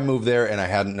before I moved there, and I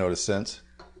hadn't noticed since.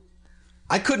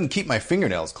 I couldn't keep my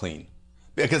fingernails clean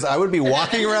because I would be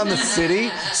walking around the city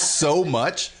so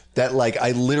much that like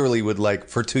I literally would like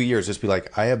for 2 years just be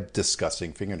like, I have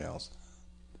disgusting fingernails.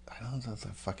 I don't know. That's a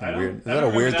fucking weird. Is that a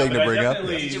weird thing to bring up?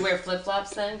 Did you wear flip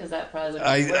flops then? Because that probably would.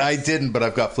 I didn't, but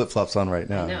I've got flip flops on right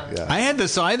now. I know. Yeah. I had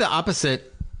the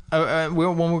opposite.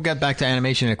 We'll get back to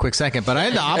animation in a quick second, but I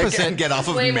had the opposite. Again, get off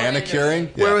of Way more manicuring.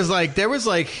 interesting. Where it was like there was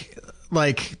like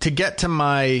to get to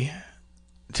my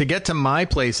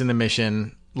place in the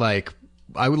Mission, like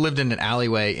I lived in an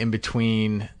alleyway in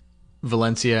between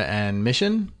Valencia and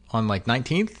Mission on like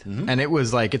 19th, and it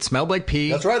was like it smelled like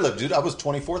pee. That's where I lived, dude. I was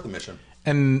 24th in Mission.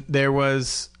 And there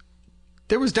was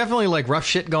definitely like rough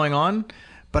shit going on,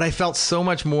 but I felt so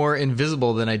much more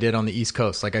invisible than I did on the East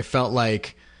Coast. Like I felt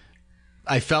like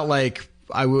I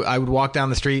would walk down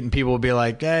the street and people would be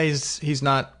like, "Yeah, he's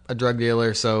not a drug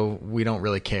dealer, so we don't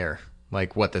really care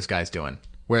like what this guy's doing."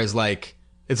 Whereas like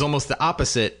it's almost the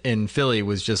opposite in Philly.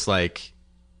 Was just like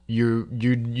you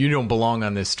don't belong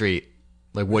on this street.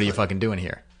 Like what are you fucking doing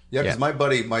here? Yeah, because my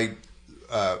buddy, my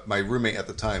roommate at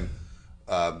the time,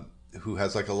 who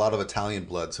has like a lot of Italian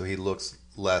blood, so he looks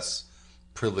less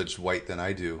privileged white than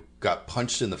I do, got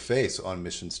punched in the face on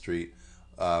Mission Street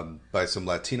by some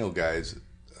Latino guys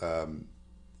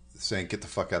saying, "Get the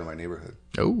fuck out of my neighborhood."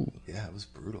 Oh, Yeah, it was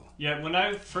brutal. Yeah, when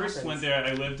I first went there,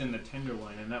 I lived in the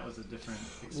Tenderloin, and that was a different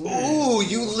experience. Ooh,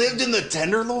 you lived in the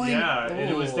Tenderloin? Yeah, and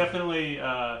it was Ooh. definitely,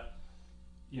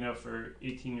 for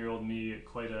 18-year-old me,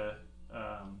 quite a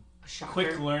Shocker.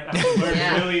 quick learn. I had to learn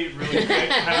Yeah. really, really quick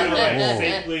how to like Whoa.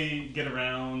 safely get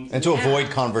around. And to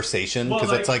avoid conversation, because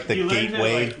that's like the you learn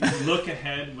gateway. To, like, look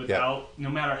ahead without, no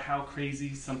matter how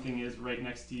crazy something is right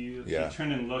next to you. If Yeah. you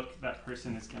turn and look, that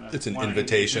person is gonna. It's an wanna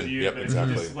invitation. engage with you, Yep, but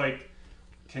exactly. If you just like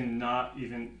cannot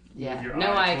even Yeah. move your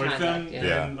No eye towards contact, them, yeah.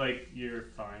 then like you're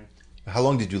fine. How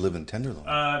long did you live in Tenderloin?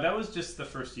 That was just the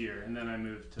first year, and then I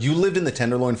moved. To You lived in the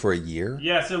Tenderloin for a year?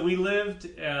 Yeah, so we lived.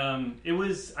 It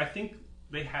was, I think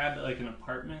they had like an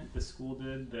apartment. The school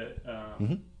did that.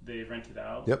 They rented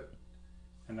out. Yep.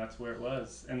 And that's where it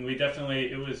was. And we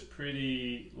definitely, it was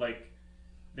pretty like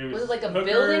there Was it like a hookers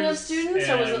building of students,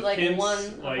 or was it and like kids,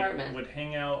 one like, apartment? would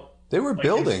hang out They were like,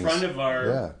 buildings. in front of our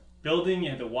Yeah. building. You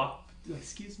had to walk.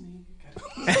 Excuse me.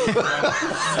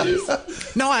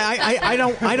 No, I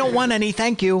don't want any.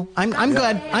 Thank you. I'm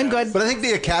good. I'm good. But I think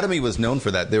the academy was known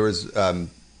for that. There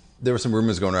were some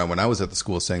rumors going around when I was at the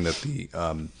school saying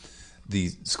that the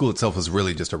school itself was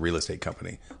really just a real estate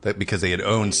company, that because they had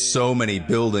owned so many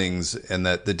buildings and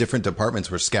that the different departments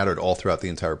were scattered all throughout the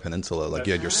entire peninsula. Like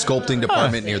you had your sculpting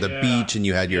department near the beach, and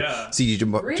you had your CG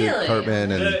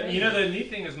department. And The neat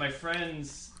thing is my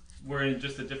friends were in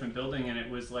just a different building, and it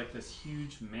was like this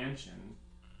huge mansion.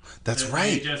 that's that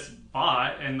right. They just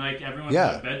bought, and like everyone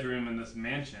had a bedroom in this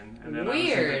mansion, and then I was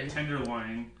Weird. in the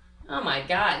Tenderloin. Oh my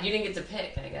god, you didn't get to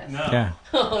pick, I guess. No. Yeah.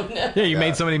 Oh no. Yeah, you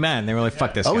made somebody mad. They were like,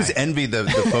 "Fuck this." I always guy. envy the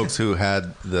folks who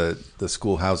had the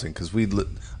school housing, because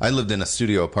I lived in a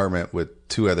studio apartment with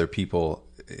two other people,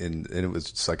 and it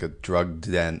was just like a drug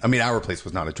den. I mean, our place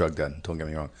was not a drug den. Don't get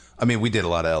me wrong. I mean, we did a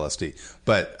lot of LSD,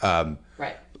 but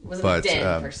Right. Wasn't a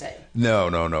den per se.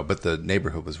 no. But the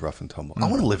neighborhood was rough and tumble. I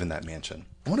want to live in that mansion.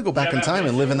 I want to go back in that time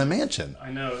and live in the mansion- mansion.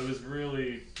 I know, it was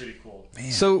really pretty cool.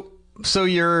 So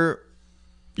you're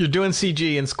doing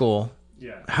CG in school.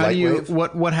 Yeah. How do you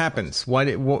Lightwave? what happens?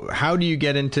 How do you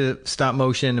get into stop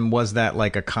motion? And was that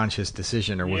like a conscious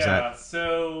decision, or was that?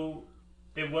 So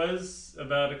it was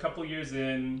about a couple years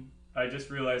in. I just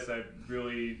realized I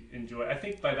really enjoy. I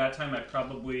think by that time I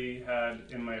probably had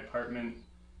in my apartment,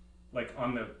 like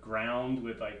on the ground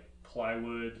with like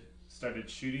plywood, started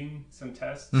shooting some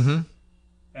tests, and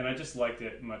I just liked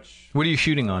it much. What are you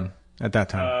shooting on at that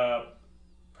time?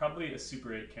 Probably a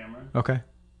Super 8 camera, Okay.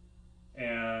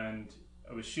 and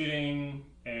I was shooting,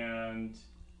 and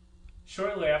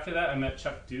shortly after that I met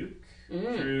Chuck Duke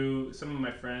through some of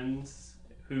my friends.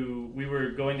 Who we were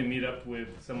going to meet up with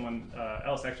someone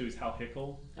else. Actually, it was Hal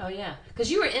Hickel. Oh yeah,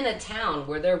 because you were in a town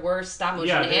where there were stop motion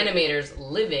Yeah, animators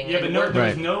living. Yeah, and but working. there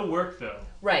was Right. no work though.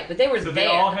 Right, but they were So there. they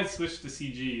all had switched to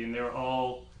CG, and they were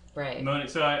all right. moaning.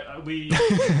 So we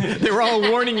They were all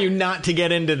warning you not to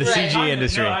get into the Right. CG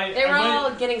industry. They were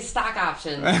all getting stock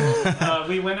options.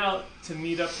 We went out to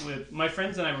meet up with my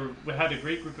friends, and we had a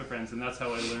great group of friends, and that's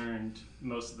how I learned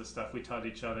most of the stuff. We taught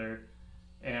each other,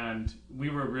 and we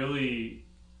were really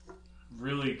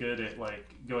good at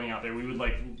like going out there.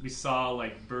 We saw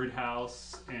like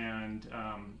Birdhouse and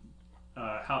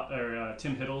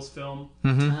Tim Hiddle's film,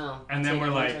 Oh, and then take we're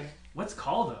a like, look. let's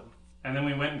call them. And then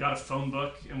we went and got a phone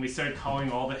book, and we started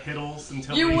calling all the Hiddles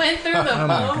until You we went through the phone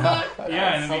book.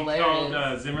 yeah, and That's then we hilarious.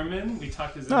 called Zimmerman. We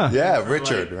talked to Zimmerman. Yeah, for,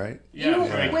 Richard, like, right? Yeah, for,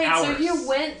 like, Wait, hours. so you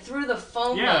went through the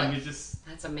phone Yeah, and book? we just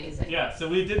That's amazing. yeah. So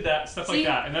we did that stuff See, like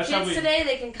that, and that's kids how we. today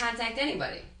they can contact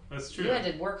anybody. That's true. You had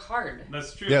to work hard.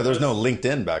 That's true. Yeah, there's no That's-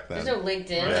 LinkedIn back then. There's no LinkedIn.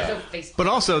 There's no Facebook. But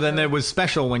also, then it was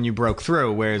special when you broke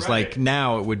through. Whereas, like Right.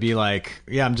 now, it would be like,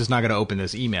 yeah, I'm just not going to open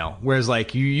this email. Whereas,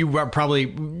 like you were probably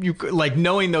like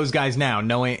knowing those guys now,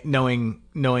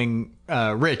 knowing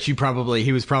Rich, he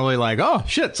was probably like, oh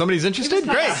shit, somebody's interested.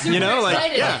 Great, Super you know, like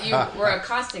excited yeah. that you were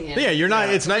accosting him. Yeah, you're not.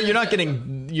 It's not. You're not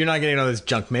getting all this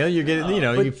junk mail. You're getting.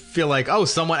 You feel like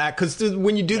someone. Because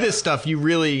when you do this stuff, you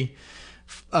really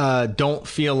don't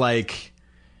feel like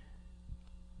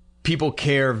people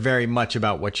care very much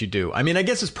about what you do. I mean, I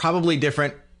guess it's probably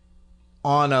different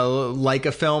on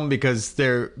a film because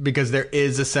there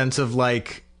is a sense of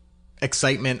like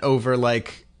excitement over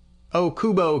like, oh,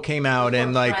 Kubo came out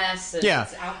and like press and yeah,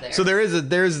 it's out there. so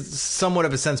there's somewhat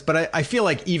of a sense, but I feel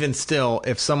like even still,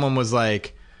 if someone was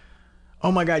like,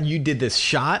 oh my god, you did this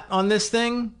shot on this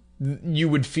thing, you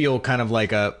would feel kind of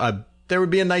like there would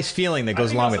be a nice feeling that I goes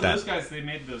think along also with that. Those guys, they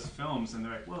made those films, and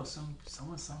they're like, whoa,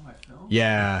 someone saw my film.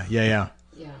 Yeah. Yeah.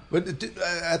 But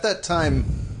at that time,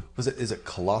 is it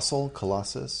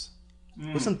Colossus?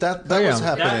 Wasn't that was yeah.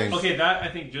 happening? That I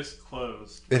think just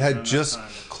closed. It around had that just time.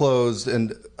 closed, and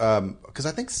because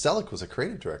I think Selleck was a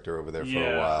creative director over there for a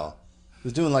Yeah. while. He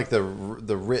was doing like the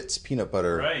Ritz peanut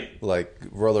butter, Right. like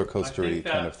roller I coastery think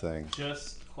kind that of thing.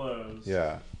 Just closed.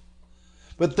 Yeah.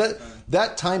 But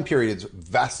that time period is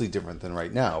vastly different than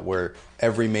right now, where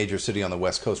every major city on the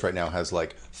West Coast right now has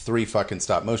like 3 fucking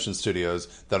stop motion studios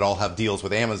that all have deals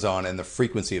with Amazon, and the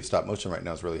frequency of stop motion right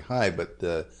now is really high. But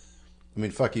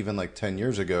even like 10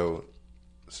 years ago,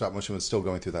 stop motion was still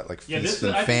going through that like Yeah, feast I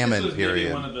and think famine this was maybe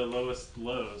period. one of the lowest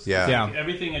lows. Yeah. Yeah. Like,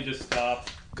 everything had just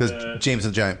stopped. Because The James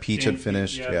and the Giant Peach had James-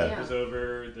 finished. Yeah, Yeah. that was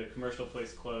over. The commercial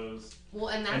place closed. Well,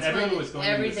 and And that's everyone when was going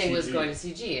to everything was CG. going to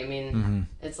CG. I mean,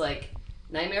 it's like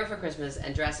Nightmare Before Christmas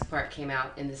and Jurassic Park came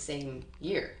out in the same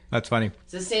year. That's funny.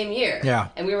 It's the same year. Yeah.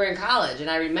 And we were in college, and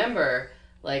I remember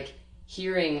like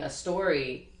hearing a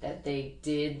story that they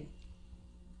did,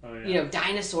 Oh yeah.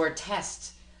 dinosaur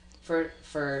test for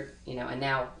and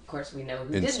now of course we know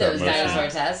who In did stop those motion. dinosaur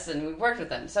tests, and we've worked with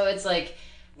them. So it's like,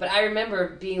 but I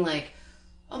remember being like,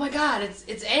 oh my god,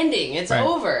 it's ending, it's Right.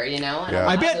 over, and Yeah. a lot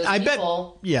I bet- of those I bet-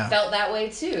 people yeah. felt that way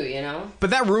too,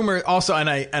 But that rumor also, and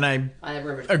I I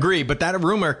remember. agree, but that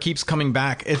rumor keeps coming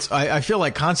back. I feel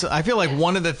like constant. I feel like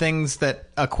one of the things that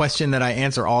a question that I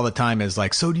answer all the time is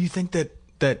like, so do you think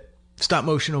that stop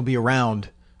motion will be around,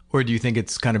 or do you think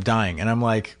it's kind of dying? And I'm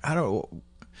like, I don't.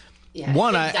 Yeah,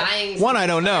 One, it's dying I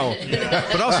don't know,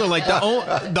 but also like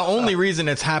the only reason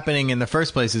it's happening in the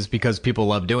first place is because people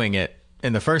love doing it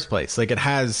in the first place. Like, it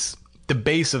has the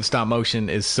base of stop motion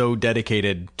is so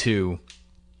dedicated to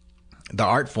the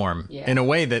art form in a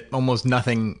way that almost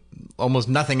nothing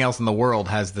else in the world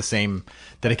has the same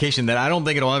dedication, that I don't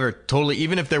think it'll ever totally,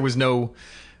 even if there was no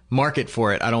market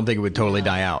for it, I don't think it would totally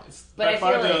die out. But By I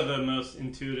far, feel though, like- the most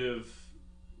intuitive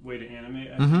way to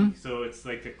animate. I Mm-hmm. think. So it's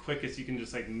like the quickest you can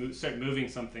just like start moving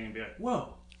something and be like,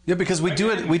 whoa. Yeah, because we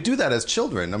do that as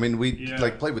children. I mean, we Yeah.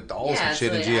 like play with dolls Yeah, and it's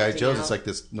shit in really GI acting Joes. out. It's like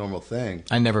this normal thing.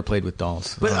 I never played with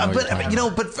dolls. But I don't know what you're talking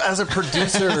about. but as a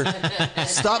producer,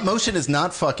 stop motion is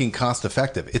not fucking cost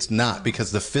effective. It's not,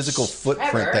 because the physical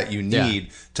footprint Trevor. that you Yeah.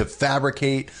 need to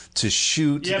fabricate, to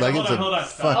shoot, Yeah, like but it's hold a on,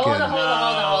 stop. fucking.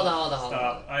 Hold on.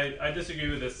 Stop. I disagree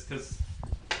with this, because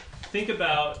think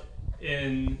about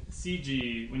in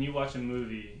CG, when you watch a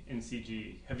movie in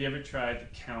CG, have you ever tried to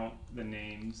count the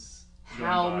names? going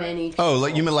How by? many people? Oh,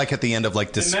 like you mean like at the end of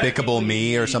like The amount of Despicable people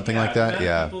Me you or need- something like the that? amount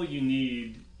Yeah. of people you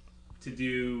need to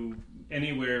do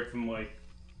anywhere from like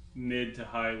mid to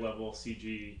high level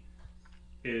CG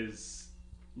is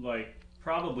like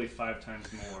probably 5 times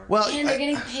more. Well, And they're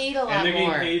getting paid a lot and they're getting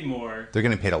more. paid more. they're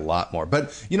getting paid a lot more.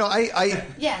 But you know, I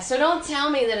Yeah, so don't tell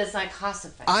me that it's not cost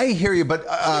effective. I hear you, but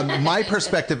my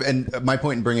perspective and my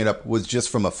point in bringing it up was just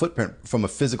from a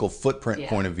physical footprint Yeah.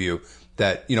 point of view.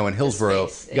 That, you know, in Hillsborough,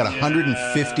 space. you got a Yeah.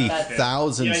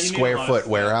 150,000 Yeah, you need a square lot of foot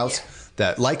stuff. warehouse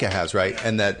that Leica has, right? Yeah.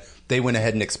 And that they went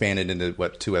ahead and expanded into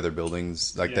 2 other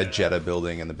buildings, like the Yeah. Jetta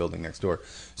building and the building next door.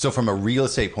 So from a real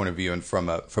estate point of view and from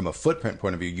a footprint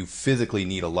point of view, you physically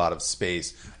need a lot of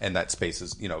space, and that space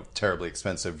is, you know, terribly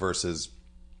expensive versus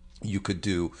you could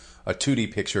do a 2D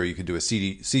picture, you could do a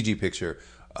CG picture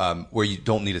where you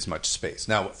don't need as much space.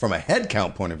 Now, from a head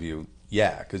count point of view,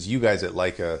 yeah, because you guys at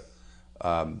Leica,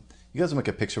 you guys make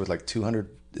a picture with like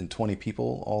 220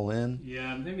 people all in,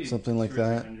 Yeah, maybe something like 200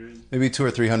 or that. 300. Maybe 200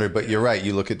 or 300. But you're right.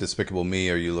 You look at Despicable Me,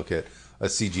 or you look at a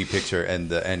CG picture, and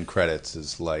the end credits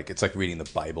is like, it's like reading the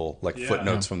Bible, like Yeah.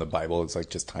 footnotes from the Bible. It's like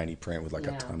just tiny print with like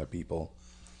a Yeah. ton of people,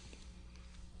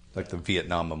 like the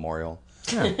Vietnam Memorial.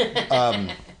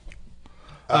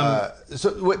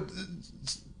 So what?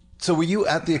 So were you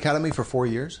at the Academy for 4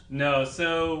 years? No,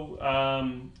 so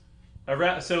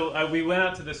we went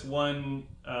out to this one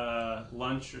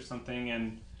lunch or something,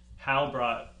 and Hal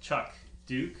brought Chuck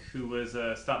Duke, who was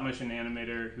a stop motion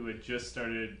animator who had just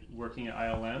started working at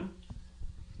ILM.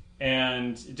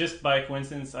 And just by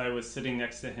coincidence, I was sitting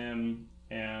next to him,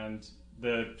 and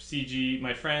the CG,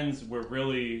 my friends were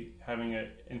really having an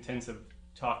intensive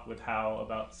talk with Hal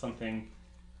about something,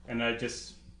 and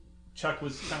Chuck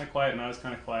was kind of quiet and I was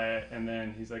kind of quiet, and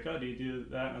then he's like, oh, do you do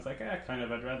that? And I was like, yeah, kind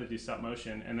of, I'd rather do stop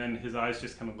motion. And then his eyes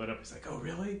just kind of lit up. He's like, oh,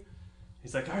 really?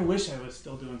 He's like, I wish I was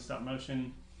still doing stop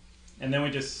motion. And then we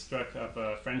just struck up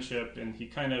a friendship, and he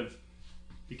kind of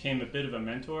became a bit of a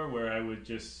mentor, where I would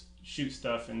just shoot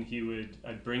stuff and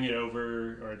I'd bring it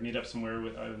over, or I'd meet up somewhere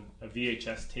with a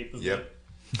VHS tape of Yep. it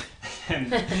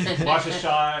and watch a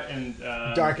shot, and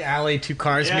Dark alley, 2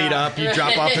 cars Yeah. meet up, you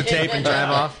drop off the tape and drive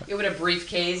off. You would a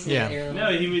briefcase. Yeah.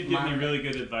 No, he would give me really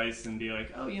good advice and be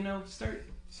like, "Oh,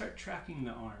 start tracking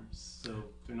the arms so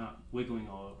they're not wiggling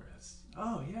all over us."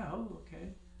 Oh yeah,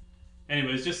 okay.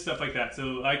 Anyways, just stuff like that.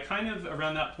 So I kind of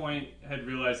around that point had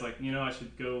realized, like, I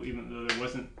should go, even though there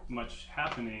wasn't much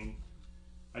happening.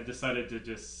 I decided to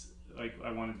just I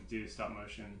wanted to do stop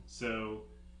motion. So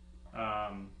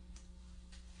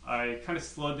I kind of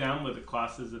slowed down with the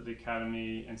classes at the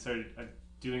Academy and started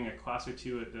doing a class or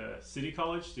 2 at the City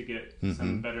College to get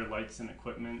some better lights and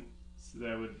equipment so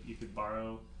that you could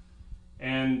borrow.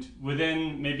 And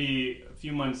within maybe a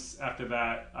few months after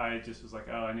that, I just was like,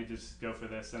 oh, I need to just go for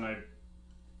this. And I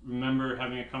remember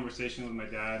having a conversation with my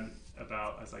dad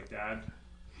about, I was like, Dad,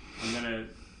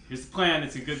 here's the plan.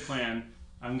 It's a good plan.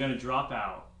 I'm going to drop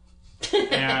out.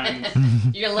 And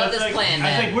You're gonna love this plan, I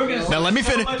man. think we're gonna Now let me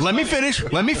finish.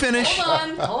 Let me finish.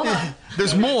 Hold on.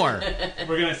 There's more.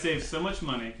 We're gonna save so much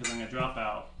money because I'm gonna drop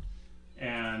out.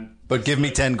 And But give me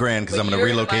 10 grand because But I'm going to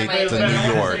you're gonna buy relocate my to own New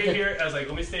house. York. Stay here. I was like,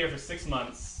 let me stay here for 6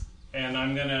 months, and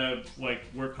I'm gonna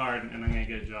work hard, and I'm gonna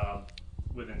get a job.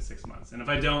 within 6 months. And if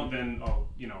I don't, then I'll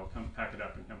come pack it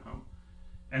up and come home.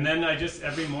 And then I just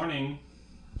every morning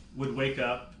would wake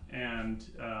up and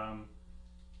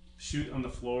shoot on the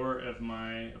floor of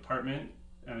my apartment,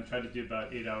 and I tried to do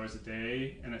about 8 hours a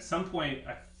day. And at some point,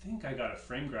 I think I got a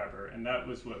frame grabber, and that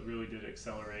was what really did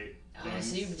accelerate things.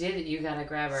 So you got a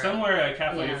grabber. Somewhere at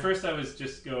Catholic. Yeah. At first I was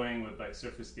just going with like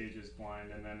surface gauges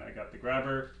blind, and then I got the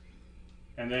grabber.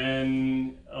 And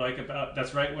then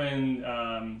that's right when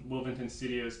Wolverton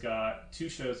Studios got 2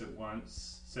 shows at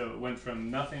once. So it went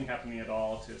from nothing happening at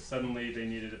all to suddenly they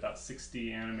needed about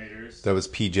 60 animators. That was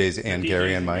PJs and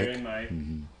Gary and Mike.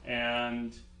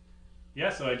 And yeah,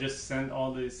 so I just sent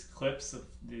all these clips of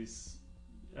these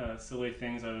silly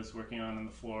things I was working on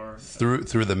the floor Through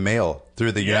the mail,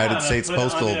 through the United States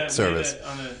Postal Service.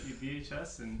 On a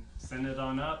VHS and send it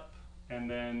on up. And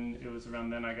then it was around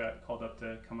then I got called up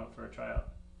to come up for a tryout.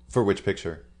 For which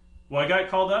picture? Well, I got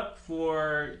called up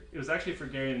it was actually for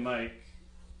Gary and Mike,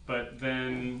 but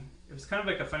then it was kind of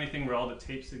like a funny thing where all the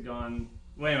tapes had gone.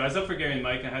 Well, anyway, I was up for Gary and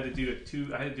Mike, and I had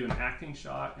to do an acting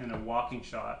shot and a walking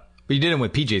shot. But you did them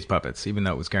with PJ's puppets, even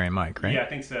though it was Gary and Mike, right? Yeah, I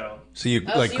think so. So you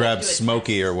so you grabbed had to do a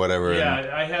Smokey test. or whatever. Yeah, and-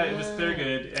 I had it was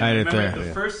Thurgood. And I did remember too, the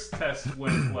yeah. first test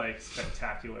went like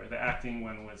spectacular. The acting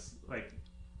one was like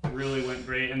really went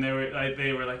great, and they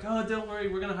were like, "Oh, don't worry,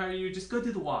 we're gonna hire you. Just go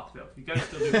do the walk, though. You gotta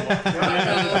still do the walk." And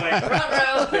then it was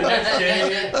like, the next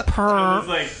day, it was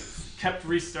like kept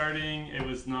restarting. It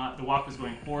was not the walk was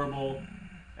going horrible,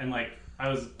 and like I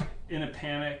was in a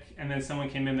panic. And then someone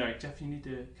came in there like, "Jeff, you need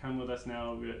to come with us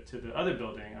now to the other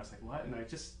building." I was like, "What?" And I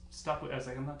just stopped. I was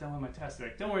like, "I'm not done with my test." They're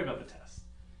like, "Don't worry about the test."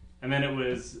 And then it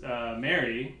was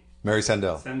Mary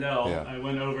Sendell. Sendell. Yeah. I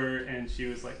went over and she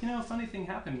was like, a funny thing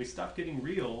happened. We stopped getting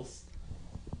reels.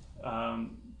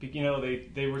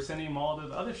 They were sending them all to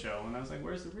the other show, and I was like,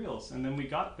 "Where's the reels?" And then we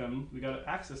got them. We got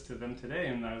access to them today,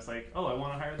 and I was like, "Oh, I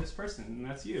want to hire this person, and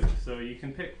that's you. So you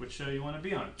can pick which show you want to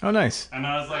be on." Oh, nice. And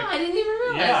I was like, I didn't even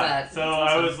realize "Yeah." that. So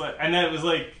I was like, and that was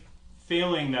like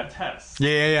failing that test.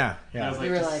 Yeah. And I was like,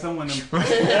 You were just like- someone.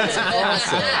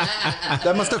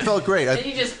 That must have felt great. Then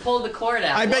you just pulled the cord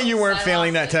out. I bet you weren't Whoops, I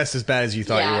failing lost that it. test as bad as you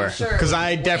thought Yeah, you I'm were. sure it Because was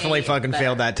I definitely way fucking better.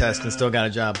 failed that test and still got a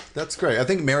job. That's great. I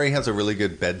think Mary has a really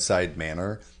good bedside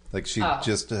manner. Like she Oh,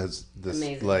 just has this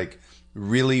amazing. like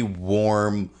really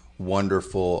warm,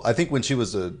 wonderful. I think when she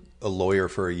was a lawyer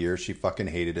for a year, she fucking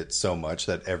hated it so much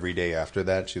that every day after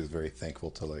that, she was very thankful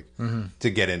to to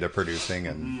get into producing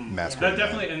and mastering. That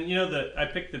definitely, and I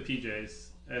picked the PJs,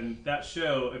 and that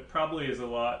show, it probably is a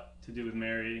lot to do with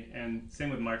Mary, and same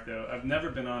with Mark, though. I've never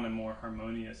been on a more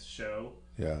harmonious show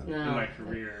Yeah. in No. my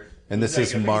career. And this Like, is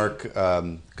I think- Mark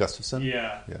Gustafson.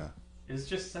 Yeah. Yeah. It's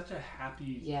just such a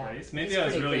happy Yeah, place. Maybe it's I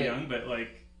was pretty really good. young, but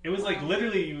like, it was like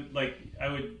literally,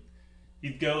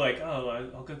 you'd go like, "Oh,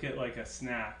 I'll go get like a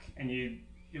snack," and it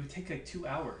would take like 2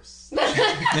 hours. You'd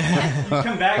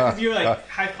come back and you're like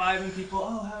high-fiving people.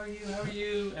 "Oh, how are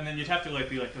you? And then you'd have to like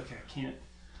be like, "Okay, I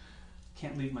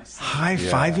can't leave my seat."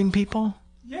 High-fiving people?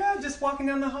 Yeah, just walking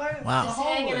down the hallway. Wow. Just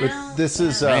hanging hallway. out. This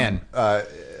is Man.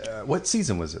 what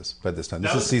season was this by this time?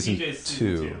 This That is was season PJ's season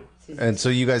 2. two. And so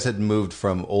you guys had moved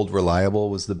from Old Reliable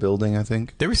was the building, I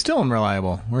think. They were still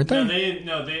unreliable, weren't they?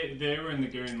 They were in the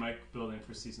Gary and Mike building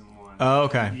for season 1. Oh,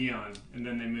 okay. Eon, and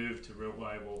then they moved to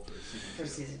Reliable for For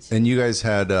season 2. season 2. And you guys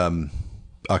had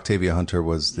Octavia Hunter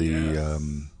was the Yes.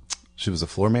 she was a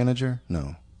floor manager?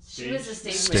 No. She was a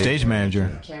stage, Stage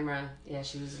manager. Camera. Yeah,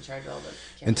 she was in charge of all the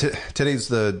camera. And today's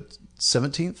the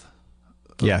 17th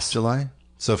of Yes. July.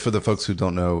 So for the folks who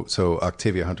don't know, so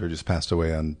Octavia Hunter just passed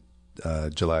away on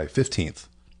July 15th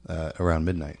around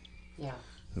midnight. Yeah,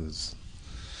 It was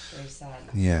very sad.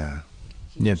 yeah.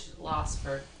 Huge loss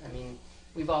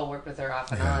we've all worked with her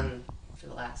off and on for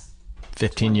the last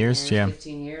 15 years, yeah.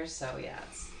 15 years, so yeah,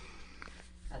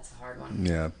 that's a hard one.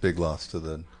 Yeah, big loss to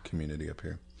the community up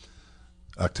here.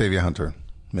 Octavia Hunter,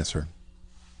 miss her.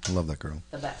 I love that girl.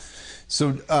 The best.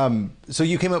 So, so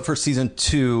you came up for season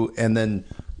 2, and then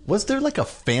was there like a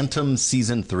phantom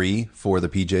season 3 for the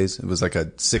PJs? It was like a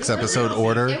 6-episode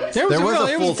order. There was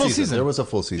a full season. There was a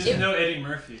full There's season. no Eddie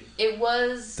Murphy. It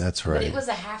was. That's But right. it was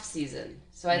a half season,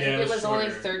 so I Yeah, think it it was was only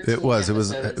shorter. 13. It was,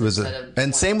 episodes instead of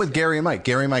and same with 22. Gary and Mike.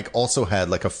 Gary and Mike also had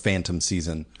like a phantom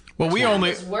season. Well, we That only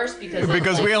was worse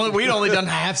because we'd only done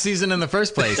half season in the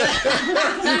first place.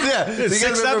 Yeah, so you gotta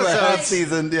 6 remember half episodes.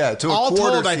 season. Yeah, to a All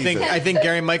quarter told, season. I think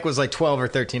Gary and Mike was like 12 or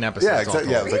 13 episodes. Yeah, all exactly.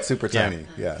 told. Yeah, it was like super Yeah. tiny.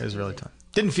 Yeah. It was really tiny.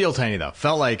 Didn't feel tiny though.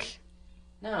 Felt like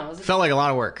No, it was a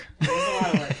lot of work. a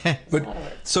lot of work. It was But a lot of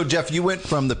work. so Jeff, you went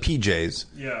from the PJs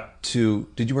Yeah. to.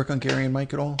 Did you work on Gary and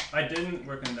Mike at all? I didn't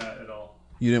work on that at all.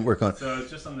 You didn't work on So I was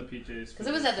just on the PJs. Because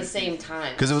it was at the same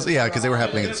time. because it was because they were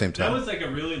happening at the same That time. was like a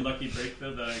really lucky break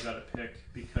though that I got to pick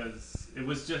because it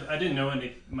was just I didn't know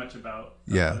much about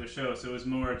the show, so it was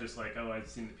more just like I'd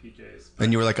seen the PJs. But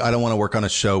And you were like, I don't want to work on a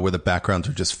show where the backgrounds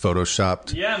are just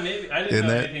photoshopped. yeah, maybe I didn't In know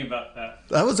there? anything about that.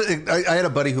 I had a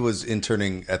buddy who was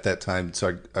interning at that time,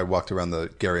 so I walked around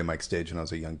the Gary and Mike stage when I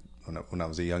was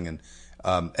a youngin,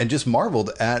 and just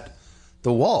marveled at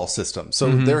the wall system.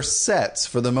 So their sets,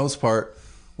 for the most part,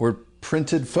 were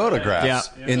printed photographs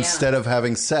Yeah. instead of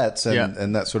having sets and, Yeah.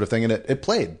 and that sort of thing. And it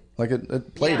played like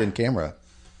it played Yeah. in camera.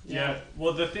 Yeah.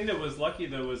 Well, the thing that was lucky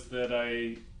though was that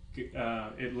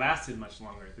it lasted much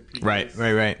longer. The PJs. Right.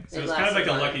 So It it's kind of like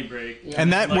a lasted lucky break. Yeah.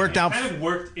 And that Like, worked it out. kind of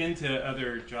worked into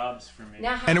other jobs for me.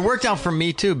 Now, how And it did worked out you- for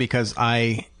me too because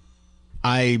I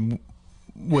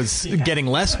was getting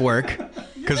less work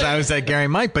because I was at Gary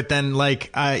and Mike. But then,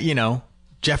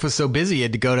 Jeff was so busy, he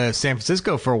had to go to San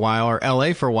Francisco for a while or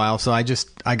LA for a while. So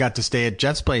I got to stay at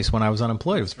Jeff's place when I was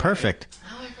unemployed. It was perfect.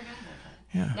 Oh, I forgot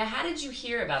about that. Now, how did you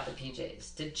hear about the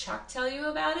PJs? Did Chuck tell you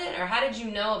about it, or how did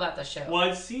you know about the show? Well,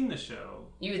 I'd seen the show.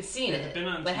 You had seen it, Been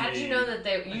on but how did TV. you know that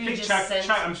I you think just Chuck, sent?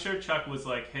 I'm sure Chuck was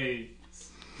like, "Hey,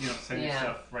 send your Yeah.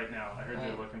 stuff right now. I heard Right.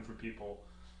 they're looking for people."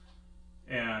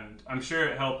 And I'm sure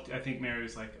it helped. I think Mary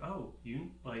was like, "Oh,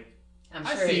 you like." I'm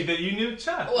I sure. see that you knew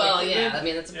Chuck. Well, Like, yeah. I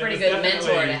mean, that's a it pretty was good definitely-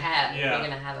 mentor to have. If Yeah. you're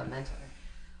gonna have a mentor.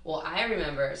 Well, I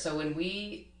remember. So when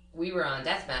we were on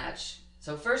Deathmatch,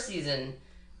 so first season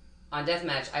on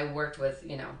Deathmatch, I worked with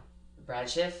Brad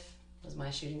Schiff was my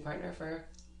shooting partner for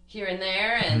here and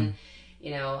there, and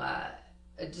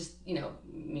just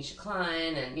Misha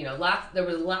Klein, and there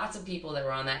were lots of people that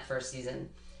were on that first season,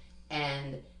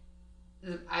 and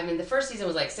the first season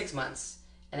was like 6 months,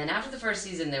 and then after the first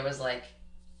season there was like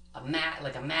a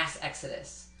mass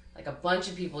exodus. Like a bunch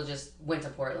of people just went to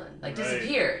Portland, Right.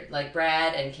 disappeared. Like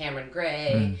Brad and Cameron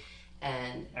Gray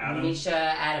and Adam. Misha,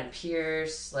 Adam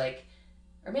Pierce,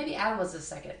 or maybe Adam was the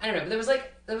second. I don't know, but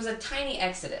there was a tiny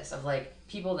exodus of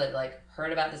people that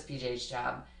heard about this PJ's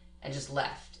job and just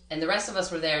left, and the rest of us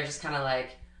were there just kind of I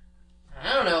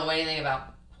don't know anything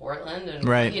about Portland, and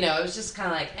Right. it was just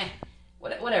kind of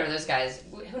whatever. Those guys,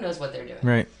 who knows what they're doing,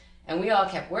 Right. and we all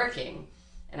kept working.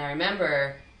 And I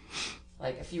remember,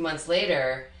 a few months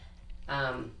later,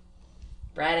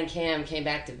 Brad and Cam came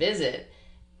back to visit,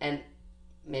 and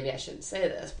maybe I shouldn't say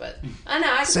this, but I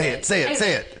know I Say it, say it,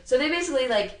 say it. So they basically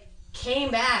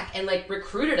came back and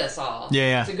recruited us all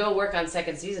Yeah. to go work on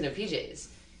second season of PJs,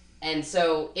 and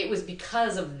so it was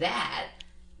because of that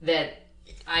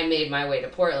I made my way to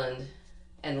Portland,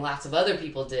 and lots of other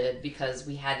people did because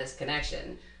we had this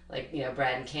connection.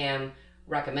 Brad and Cam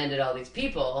recommended all these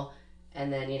people,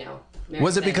 and then Mary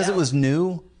Was it because it Sandel. was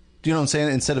new? Do you know what I'm saying?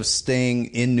 Instead of staying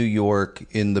in New York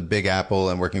in the Big Apple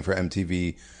and working for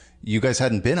MTV, you guys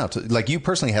hadn't been out to you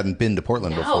personally hadn't been to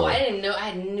Portland No, before. I didn't know.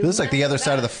 I knew. It was like the nothing other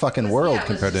side of about the it. fucking It was- world yeah, it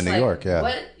was compared to just New York, yeah.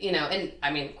 What and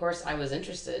I mean, of course, I was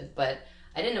interested, but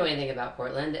I didn't know anything about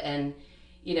Portland, and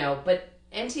but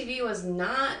MTV was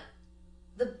not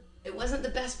it wasn't the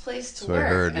best place to what I work.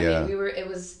 heard, yeah. mean, it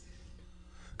was.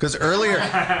 Because earlier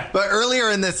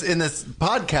in this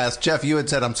podcast, Jeff, you had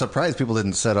said, "I'm surprised people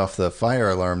didn't set off the fire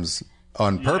alarms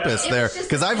on purpose It there." was just-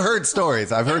 Because I've heard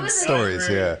stories. I've heard was a- stories.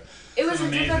 Yeah. It was Some a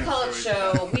amazing difficult stories.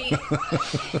 show.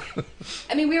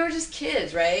 We were just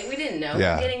kids, right? We didn't know.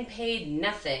 Yeah. We were getting paid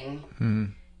nothing,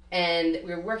 and we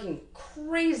were working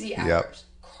crazy hours. Yep.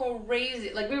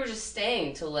 Crazy, we were just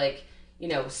staying till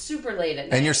super late at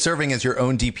night. And you're serving as your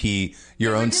own DP,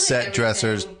 your We were own doing set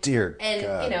dressers. everything. Dear And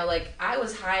God. I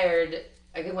was hired.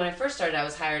 When I first started, I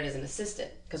was hired as an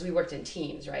assistant because we worked in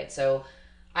teams, right? So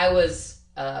I was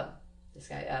this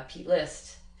guy Pete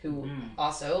List, who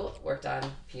also worked on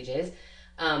PJs.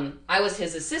 I was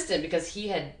his assistant because he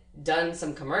had done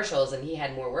some commercials and he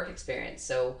had more work experience.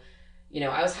 So,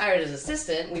 I was hired as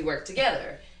assistant. We worked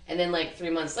together, and then 3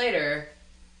 months later,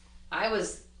 I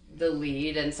was the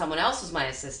lead and someone else was my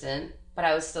assistant, but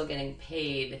I was still getting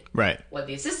paid Right. what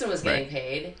the assistant was getting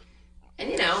paid, and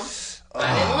I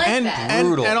didn't like And, that. and,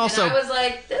 Brutal. and also, and I was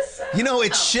like, this.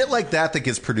 It's shit like that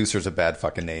gives producers a bad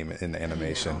fucking name in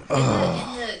animation.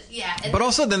 And but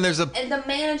also then there's a and the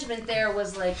management there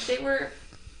was they were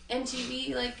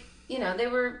MTV, they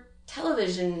were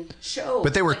television shows.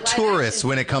 But they were live tourists action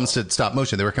when it people. comes to stop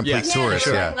motion. They were complete Yes. tourists.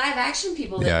 they were Yeah. live action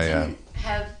people that Yeah, yeah. didn't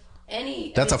have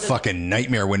any. That's a fucking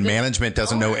nightmare when management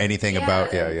doesn't know anything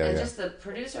about. Yeah, yeah, and yeah. just the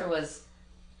producer was.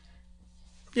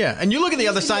 yeah, and you look at the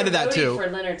other He was side of that roadie too. For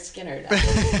Leonard Skinner,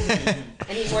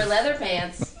 and he wore leather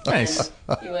pants. Nice.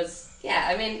 And he was,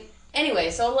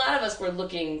 Anyway, so a lot of us were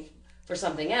looking for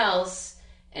something else,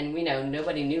 and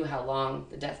nobody knew how long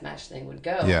the deathmatch thing would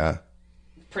go. Yeah.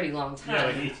 pretty long time. Yeah,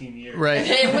 like 18 years. Right.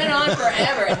 It went on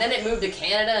forever, and then it moved to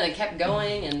Canada, and it kept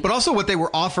going. And But also what they were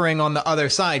offering on the other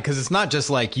side, because it's not just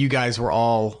like you guys were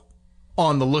all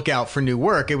on the lookout for new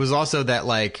work. It was also that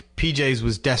like PJ's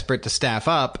was desperate to staff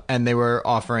up, and they were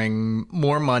offering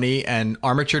more money and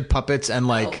armatured puppets and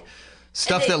like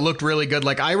stuff And they- that looked really good.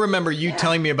 Like I remember you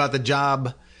telling me about the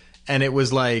job, and it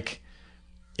was like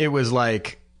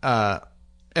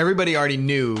everybody already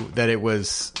knew that it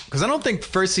was, because I don't think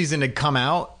first season had come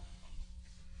out.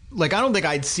 Like I don't think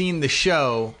I'd seen the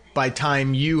show by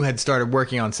time you had started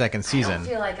working on second I season. don't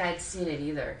feel like I'd seen it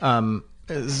either. know.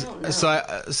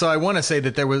 So I want to say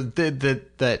that there was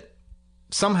that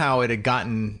somehow it had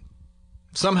gotten,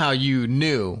 somehow you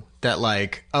knew that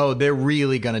like, oh, they're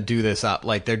really going to do this up.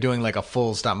 Like they're doing like a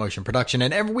full stop motion production,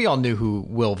 and we all knew who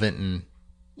Will Vinton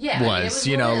yeah, I mean, it was,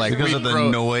 you know, Will like Because Vinton.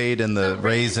 of the Noid and the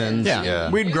raisins. Yeah,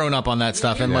 we'd grown up on that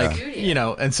stuff, and like Yeah. you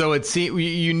know, and so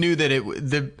you knew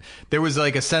that there was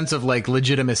like a sense of like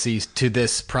legitimacy to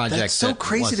this project. That's so that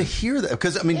crazy to wasn't- hear that,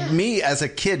 because I mean, me as a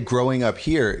kid growing up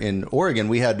here in Oregon,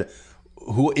 we had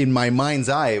who in my mind's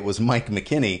eye it was Mike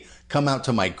McKinney come out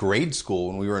to my grade school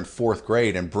when we were in 4th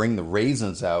grade and bring the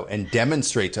raisins out and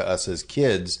demonstrate to us as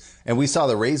kids, and we saw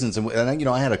the raisins, and you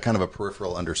know, I had a kind of a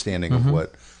peripheral understanding of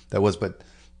what that was, but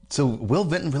so Will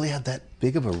Vinton really had that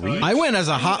big of a reach. I went as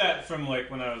a I knew hot. that from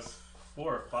like when I was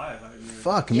 4 or 5. I knew.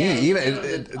 Fuck me, Yeah,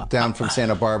 even down from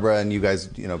Santa Barbara, and you guys,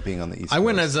 you know, being on the East I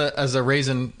went Coast. as a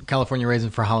raisin, California raisin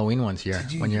for Halloween one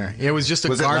year. It was just a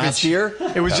Was it garbage. last year?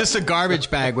 It was just a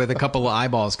garbage bag with a couple of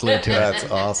eyeballs glued to it.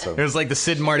 That's awesome. It was like the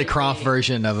Sid and Marty Krofft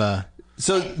version of a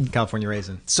So California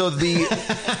raisin. So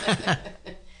the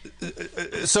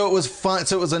so it was fun.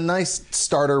 So it was a nice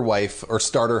starter wife or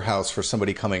starter house for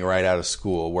somebody coming right out of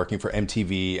school, working for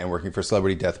MTV and working for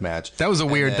Celebrity Deathmatch. That was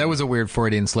a weird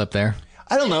Freudian slip there.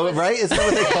 I don't know, right? Is that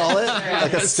what they call it?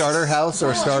 Like a starter house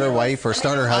or a starter wife or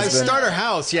starter husband? Starter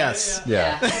house, yes.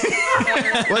 Yeah.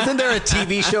 Wasn't there a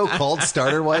TV show called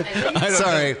Starter Wife?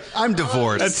 Sorry, I'm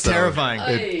divorced. That's so terrifying.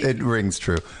 It rings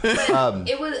true.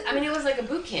 It was. I mean, it was like a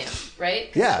boot camp,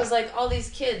 right? 'Cause Yeah. It was like all these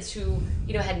kids who,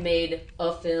 you know, had made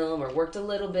a film or worked a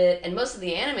little bit, and most of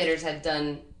the animators had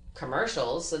done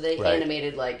commercials, so they Right.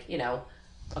 animated like, you know,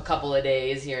 a couple of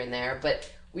days here and there. But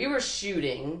we were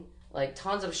shooting like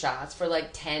tons of shots for like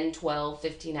 10, 12,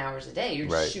 15 hours a day. You're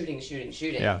just Right.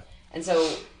 shooting. Yeah. And so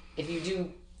if you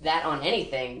do that on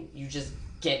anything, you just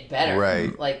get better.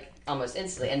 Right. Like almost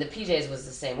instantly. And the PJs was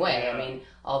the same way. I mean,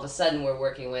 all of a sudden we're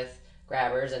working with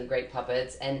grabbers and great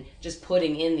puppets and just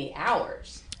putting in the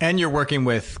hours. And you're working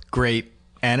with great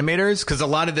animators, because a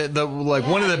lot of the like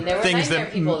one of I the mean, there were things nightmare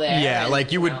that people there, yeah, and,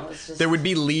 like you you would know, it's just- there would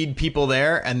be lead people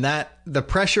there, and that the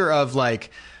pressure of like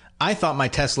I thought my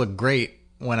test looked great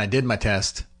when I did my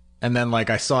test. And then, like,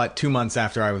 I saw it 2 months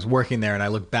after I was working there, and I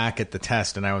looked back at the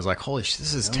test, and I was like, holy shit,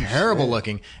 this is terrible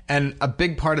looking. And a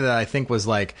big part of that, I think, was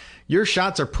like, your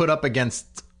shots are put up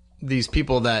against these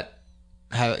people that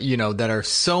have, you know, that are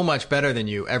so much better than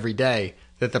you every day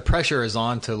that the pressure is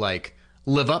on to, like,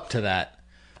 live up to that.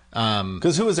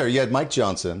 Because who was there? You had Mike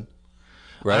Johnson,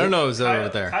 right? I don't know, it was Kyle, over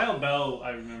there. Kyle Bell, I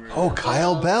remember. Oh,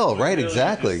 Kyle Bell, right? Really,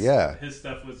 Exactly. his- Yeah. His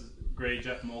stuff was great.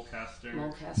 Jeff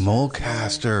Mulcaster.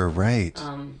 Molecaster, right.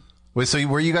 Wait, so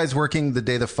were you guys working the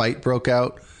day the fight broke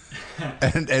out,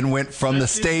 and went from the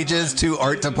That's season stages one. to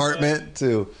art Season department one.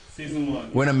 to Season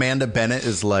 1. when Amanda Bennett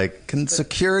is like, "Can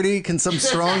security? Can some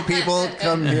strong people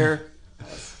come here?"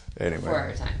 For Anyway,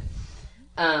 our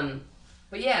time.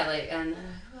 But yeah, like, and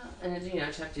you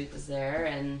know, Chuck Duke was there,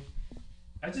 and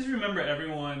I just remember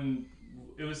everyone.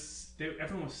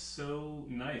 Everyone was so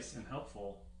nice and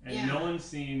helpful, and Yeah. no one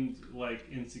seemed like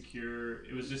insecure.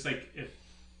 It was just like if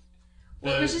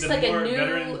Well, it was just the like a more new-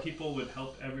 veteran people would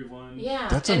help everyone. yeah,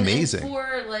 That's and amazing.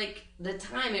 for like the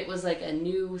time, it was like a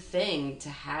new thing to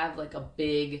have like a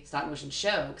big stop motion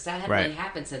show, because that hadn't Right. really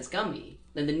happened since Gumby,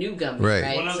 the new Gumby, Right.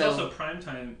 right? Well, it was so also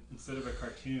primetime instead of a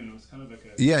cartoon. It was kind of like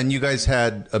a yeah, and you guys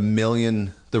had $1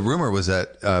 million. The rumor was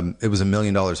that it was $1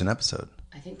 million an episode,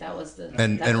 I think that was the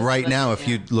and that was the right now, budget, if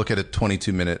you look at a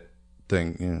 22-minute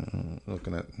thing, you know,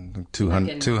 looking at 200, Are we not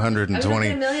getting 220,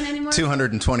 $1 million anymore?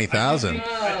 220,000.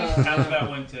 I think half of that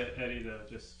went to Eddie though,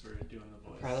 just for doing the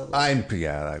voice. Probably.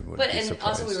 I would But be and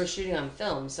surprised. also we were shooting on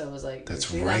film, so it was like we were That's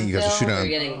shooting right, on you guys were film, shooting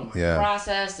we on- were getting yeah.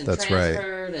 processed and That's right.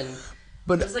 transferred, and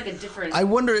But it was like a different. I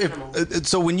wonder if animal.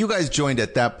 so. When you guys joined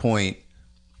at that point,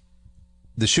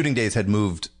 the shooting days had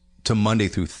moved to Monday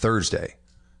through Thursday.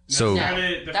 So No,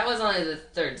 Started the- that was only the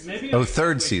third season. Maybe oh, like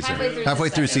third season, Halfway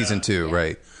through the second. season 2, Yeah.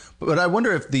 right? But I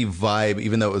wonder if the vibe,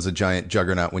 even though it was a giant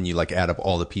juggernaut, when you like add up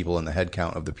all the people and the head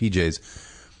count of the PJs,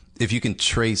 if you can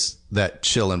trace that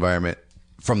chill environment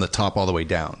from the top all the way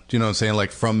down. Do you know what I'm saying?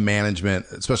 Like from management,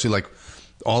 especially like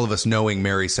all of us knowing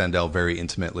Mary Sandel very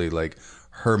intimately, like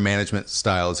her management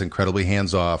style is incredibly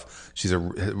hands off.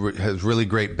 Has really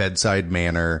great bedside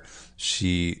manner.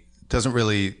 She doesn't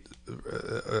really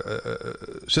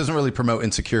promote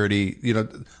insecurity. You know,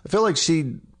 I feel like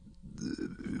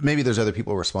maybe there's other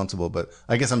people responsible, but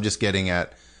I guess I'm just getting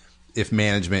at if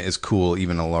management is cool,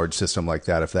 even in a large system like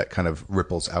that, if that kind of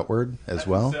ripples outward as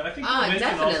well. So I think Oh, convention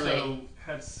definitely.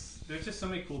 also there's just so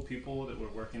many cool people that were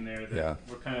working there that Yeah.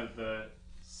 were kind of the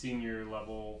senior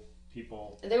level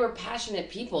people. They were passionate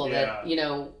people Yeah. that, you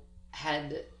know,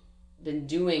 had been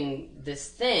doing this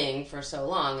thing for so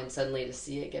long, and suddenly to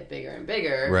see it get bigger and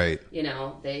bigger, Right. You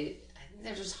know, I think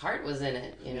their just heart was in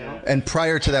it, you know. And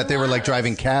prior to that, they were like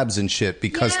driving cabs and shit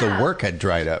because the Yeah. work had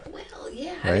dried up. Well,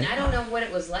 yeah. Right? I mean, I don't know what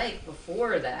it was like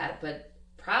before that, but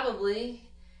probably.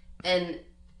 And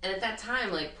at that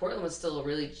time, like, Portland was still a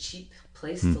really cheap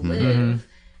place to live,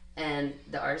 and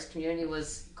the artist community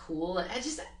was cool.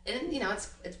 And you know,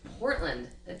 it's Portland.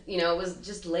 You know, it was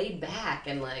just laid back,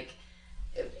 and like,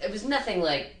 it was nothing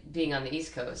like being on the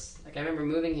East Coast. Like, I remember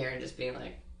moving here and just being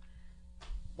like,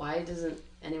 why doesn't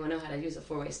anyone know how to use a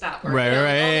four-way stop? Or, Right, you know,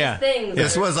 right, all these yeah. things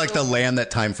This that are was like so the land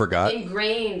that time forgot.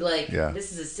 ingrained. Like, Yeah.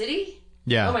 this is a city.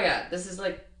 Yeah. Oh my god, this is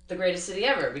like the greatest city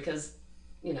ever, because,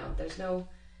 you know, there's no.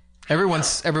 Everyone's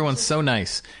so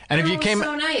nice, and if you Everyone's came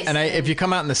so nice, if you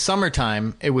come out in the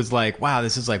summertime, it was like, wow,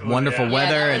 this is like wonderful yeah.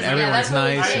 weather, Yeah, and that was- yeah, everyone's that's what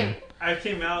we nice. did. And I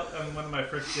came out on one of my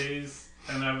first days,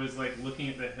 and I was like looking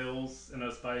at the hills, and I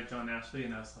was by John Ashley,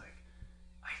 and I was like,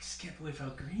 I just can't believe how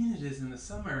green it is in the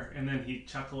summer. And then he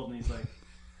chuckled, and he's like,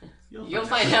 You'll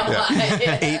find out why.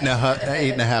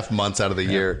 8.5 months out of the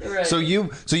year. Right. So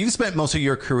you've spent most of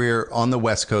your career on the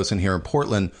West Coast and here in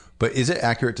Portland. But is it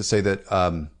accurate to say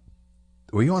that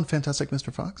were you on Fantastic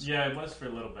Mr. Fox? Yeah, it was for a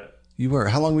little bit. You were.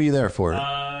 How long were you there for?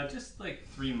 Just like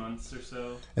 3 months or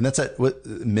so. And that's at what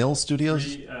Mill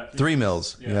Studios? Three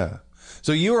Mills. Yeah. Yeah.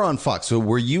 So you were on Fox. So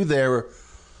were you there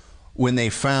when they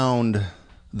found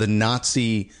the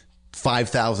Nazi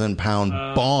 5,000-pound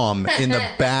bomb in the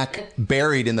back,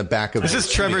 buried in the back of this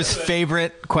is Trevor's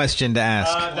favorite question to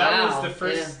ask. That Wow, was the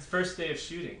yeah. first day of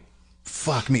shooting.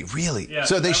 Fuck me, really? Yeah,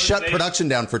 So they that was shut the- production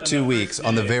down for on 2 the weeks first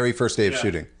on the day. very first day of Yeah.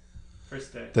 shooting.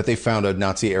 First day. That they found a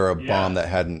Nazi-era Yeah. bomb that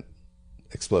hadn't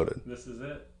exploded. This is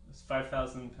it. It's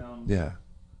 5,000 pounds. Yeah.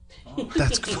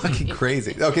 That's fucking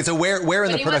crazy. Okay, so where in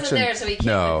But the he production? wasn't there, so he can't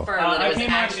no. confirm that I it was came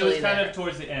out. It actually was kind there. of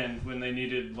towards the end when they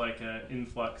needed like an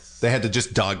influx. They had to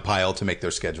just dogpile to make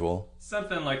their schedule.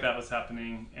 Something like that was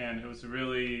happening, and it was a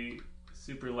really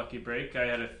super lucky break. I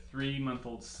had a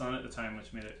 3-month-old son at the time,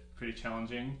 which made it pretty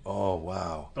challenging. Oh,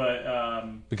 wow. But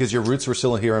Because your roots were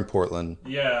still here in Portland.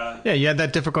 yeah, Yeah, you had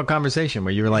that difficult conversation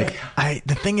where you were like,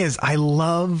 the thing is, I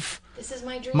love This is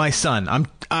my dream. my son.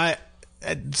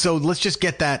 So let's just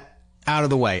get that out of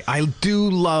the way. I do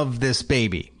love this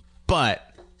baby, but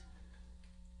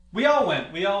we all went.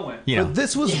 you know, But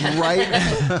this was right.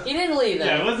 He didn't leave them.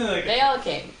 Yeah, it wasn't like They all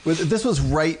came. This was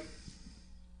right.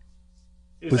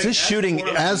 it Was like this shooting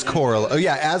Coraline as ended. Coraline? Oh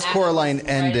yeah, as Coraline right at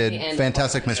the ended, end of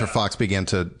Fantastic Coraline. Mr. Fox began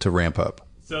to ramp up.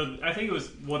 So I think it was.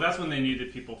 Well, that's when they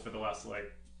needed people for the last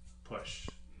like push.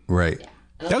 Right.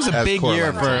 And That was a As big Coraline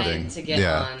year was for. ending. to get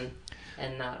Yeah. on,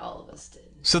 and not all of us did.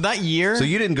 So that year, So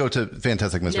you didn't go to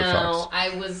Fantastic Mr. No, Fox. I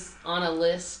was on a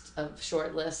list of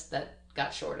short lists that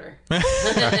got shorter.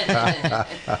 okay.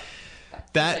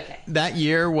 that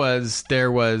year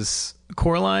there was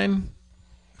Coraline,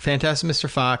 Fantastic Mr.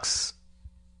 Fox,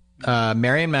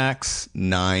 Mary and Max,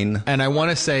 9. and I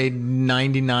want to say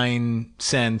 99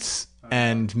 Cents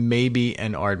and maybe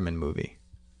an Aardman movie.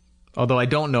 Although I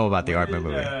don't know about the Aardman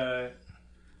movie.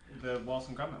 The Wallace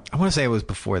and Gromit. I want to say it was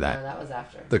before No, that. that was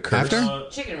after. The Curse. After?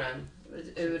 Chicken Run.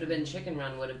 It would have been Chicken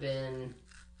Run. Would have been.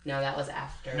 No, that was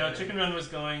after. No, Chicken Run was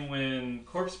going when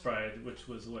Corpse Bride, which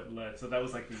was what led. So that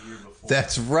was like the year before.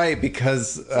 That's right,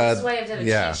 because That's why I have to have a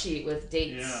yeah. cheat sheet with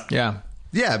dates. yeah. Yeah.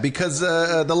 Yeah, because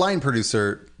the line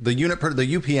producer, the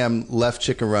UPM left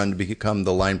Chicken Run to become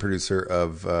the line producer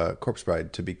of Corpse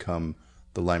Bride to become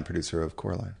the line producer of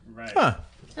Coraline. Right. Huh.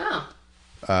 Oh.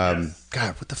 Yes.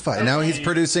 God, what the fuck? Now he's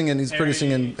producing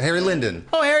in Harry Linden.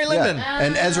 Oh, Harry Yeah. Linden.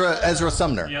 And Ezra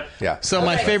Sumner. Yep. Yeah. So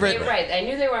my Right, favorite. You're right. I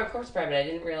knew they were on Corpse Bride, but I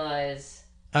didn't realize.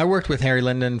 I worked with Harry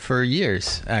Linden for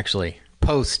years, actually.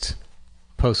 Post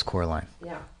Coraline.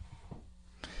 Yeah.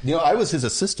 You know, I was his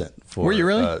assistant for Were you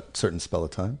really? a certain spell of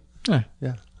time. Yeah.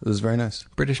 Yeah, it was very nice.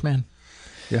 British man.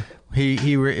 Yeah.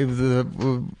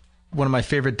 One of my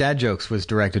favorite dad jokes was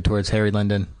directed towards Harry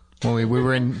Linden when we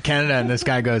were in Canada, and this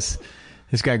guy goes,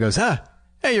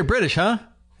 hey, you're British, huh?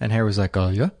 And Harry was like, oh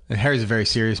yeah. And Harry's a very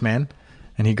serious man,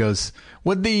 And he goes,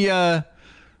 what'd the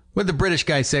British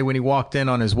guy say when he walked in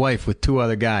on his wife with 2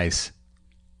 other guys?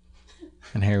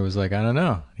 And Harry was like, I don't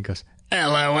know. He goes,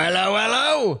 hello, hello,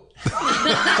 hello.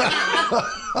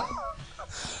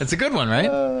 It's a good one, right?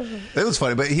 It was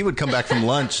funny, but he would come back from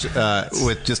lunch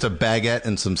with just a baguette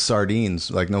and some sardines,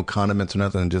 like no condiments or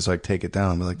nothing, and just like take it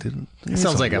down. I'm like, dude, It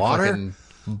sounds like water? a fucking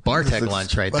Bartek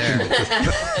lunch right there.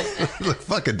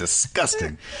 Fucking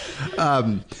disgusting.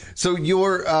 So you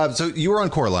were on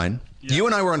Coraline. Yeah. You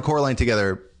and I were on Coraline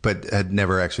together, but had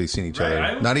never actually seen each Right, I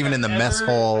other. don't Not think even in the I've mess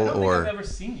ever- hall I don't think or. I've ever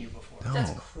seen you before.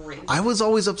 That's crazy. I was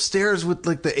always upstairs with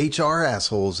like the HR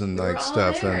assholes and We were like all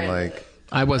stuff there, and like.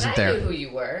 I wasn't I knew there. who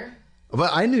you were. But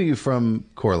I knew you from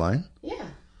Coraline. Yeah.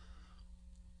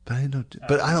 But I don't.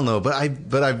 But I don't know.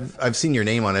 But I've seen your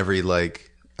name on every like.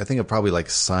 I think I've probably like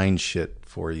signed shit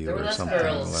for you There were or less something.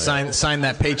 girls. Like, Sign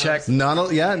that paycheck. not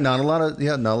a lot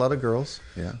of girls.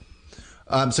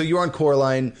 Yeah. So you were on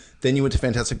Coraline, then you went to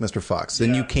Fantastic Mr. Fox, then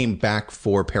you Yeah. came back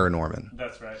for Paranorman,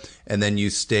 That's right. and then you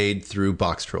stayed through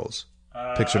Box Trolls,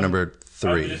 picture number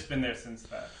 3. I've just been there since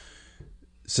that.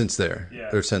 Since there, Yeah,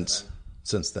 or since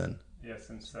since then, Yeah,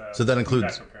 since. So that coming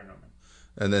includes- back for Paranorman.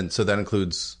 and then so that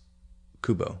includes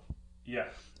Kubo, Yeah.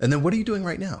 and then what are you doing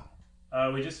right now?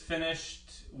 We just finished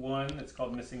one. It's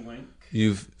called Missing Link.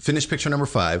 You've finished picture number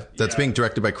 5. That's Yeah. being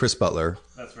directed by Chris Butler.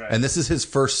 That's right. And this is his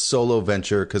first solo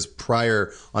venture because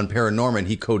prior on Paranorman,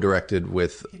 he co-directed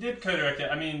with. He did co-direct it.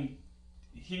 I mean,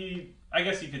 I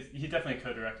guess he definitely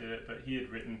co-directed it, but he had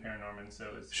written Paranorman, so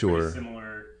it's Sure. pretty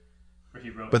similar. Where he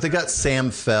wrote. But they got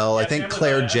Sam Fell. I Yeah, think Sam was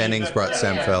Claire on it. I think Jennings that- brought yeah.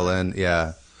 Sam Yeah. Fell in.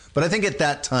 Yeah. But I think at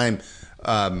that time,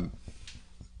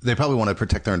 they probably want to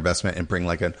protect their investment and bring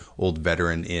like an old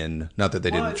veteran in. Not that they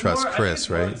Well, didn't it's trust more- I think Chris, it's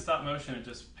more right? In stop motion, it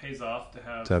just pays off to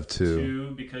have, To have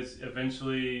two. because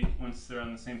eventually, once they're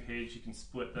on the same page, you can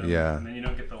split them. Yeah. And then you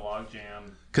don't get the log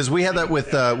jam. Because we had that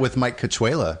with Mike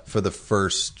Cachuela for the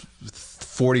first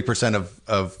 40%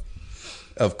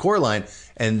 of Coraline,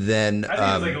 and then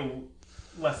I think it was like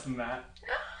less than that.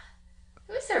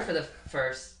 Who was there for the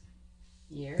first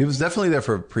year? he was definitely there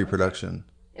for pre-production.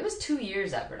 It was 2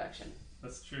 years at production.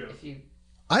 That's true. If you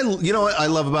You know what I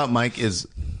love about Mike is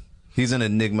he's an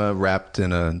enigma wrapped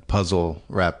in a puzzle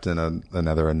wrapped in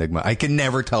another enigma. I can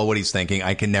never tell what he's thinking.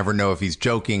 I can never know if he's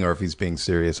joking or if he's being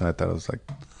serious. And I thought it was like,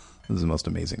 this is the most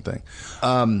amazing thing.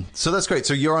 So that's great.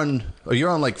 So you're on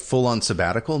like full on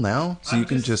sabbatical now. So you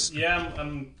can just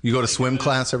I'm you go to swim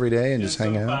class every day and in just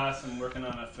hang swim out. class. I'm working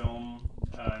on a film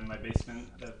in my basement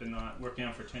that I've been working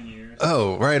on for 10 years.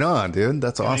 Oh, right on, dude.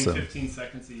 That's Doing awesome. 15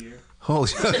 seconds a year. Holy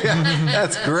shit. Yeah,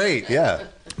 that's great. Yeah.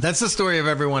 That's the story of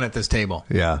everyone at this table.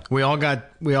 Yeah. We all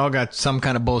got some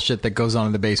kind of bullshit that goes on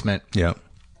in the basement Yeah.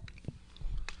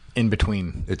 in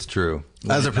between. It's true.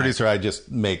 As a producer, I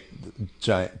just make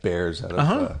giant bears out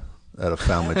of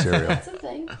found material. that's a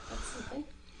thing. That's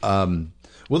a thing.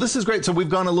 Well, this is great. So we've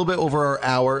gone a little bit over our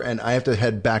hour, and I have to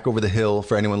head back over the hill.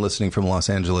 For anyone listening from Los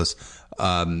Angeles,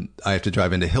 I have to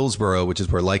drive into Hillsboro, which is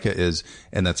where Leica is,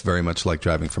 and that's very much like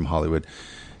driving from Hollywood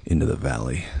into the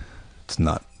valley. It's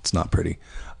not pretty.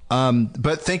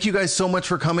 But thank you guys so much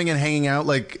for coming and hanging out.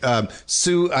 Like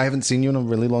Sue, I haven't seen you in a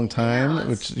really long time, Yeah,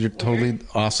 which you're totally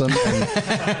awesome.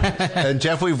 And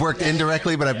Jeff, we've worked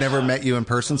indirectly, but I've never met you in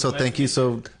person. So thank you.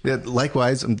 So yeah,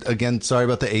 likewise, again, sorry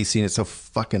about the AC. It's so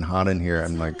fucking hot in here.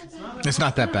 I'm like, It's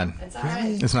not that bad. It's all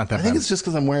right. It's not that I think bad. it's just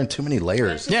because I'm wearing too many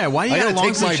layers. Yeah, why do you I got a gotta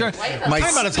long take sleeve my- shirt? my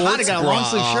Talking about it's hot, I got a sports long bra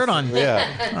sleeve off. shirt on.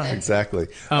 Yeah, exactly.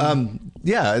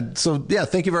 Yeah. So yeah,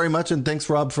 thank you very much, and thanks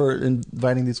Rob for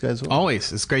inviting these guys over.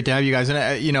 Always. It's great to have you guys. And,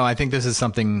 I think this is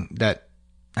something that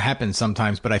happens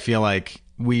sometimes, but I feel like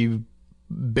we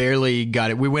barely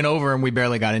got it. We went over and we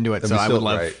barely got into it. So we I still- would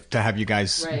love right. to have you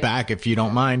guys Right. back if you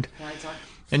don't mind. Can I talk?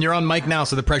 And you're on mic now,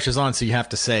 so the pressure's on. So you have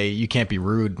to say, you can't be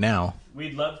rude now.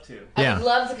 We'd love to. Yeah. I would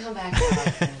love to come back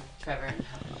to Trevor.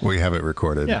 We have it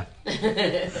recorded. Yeah.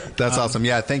 That's awesome.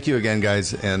 Yeah, thank you again,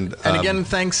 guys. And Again,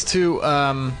 thanks to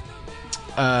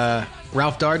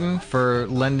Ralph Darden for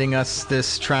lending us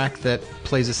this track that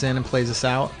plays us in and plays us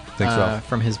out. Thanks, Ralph.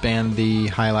 From his band, The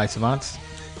Highlight Savants.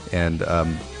 we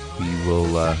will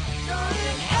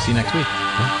See you next week.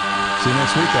 see you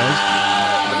next week, guys.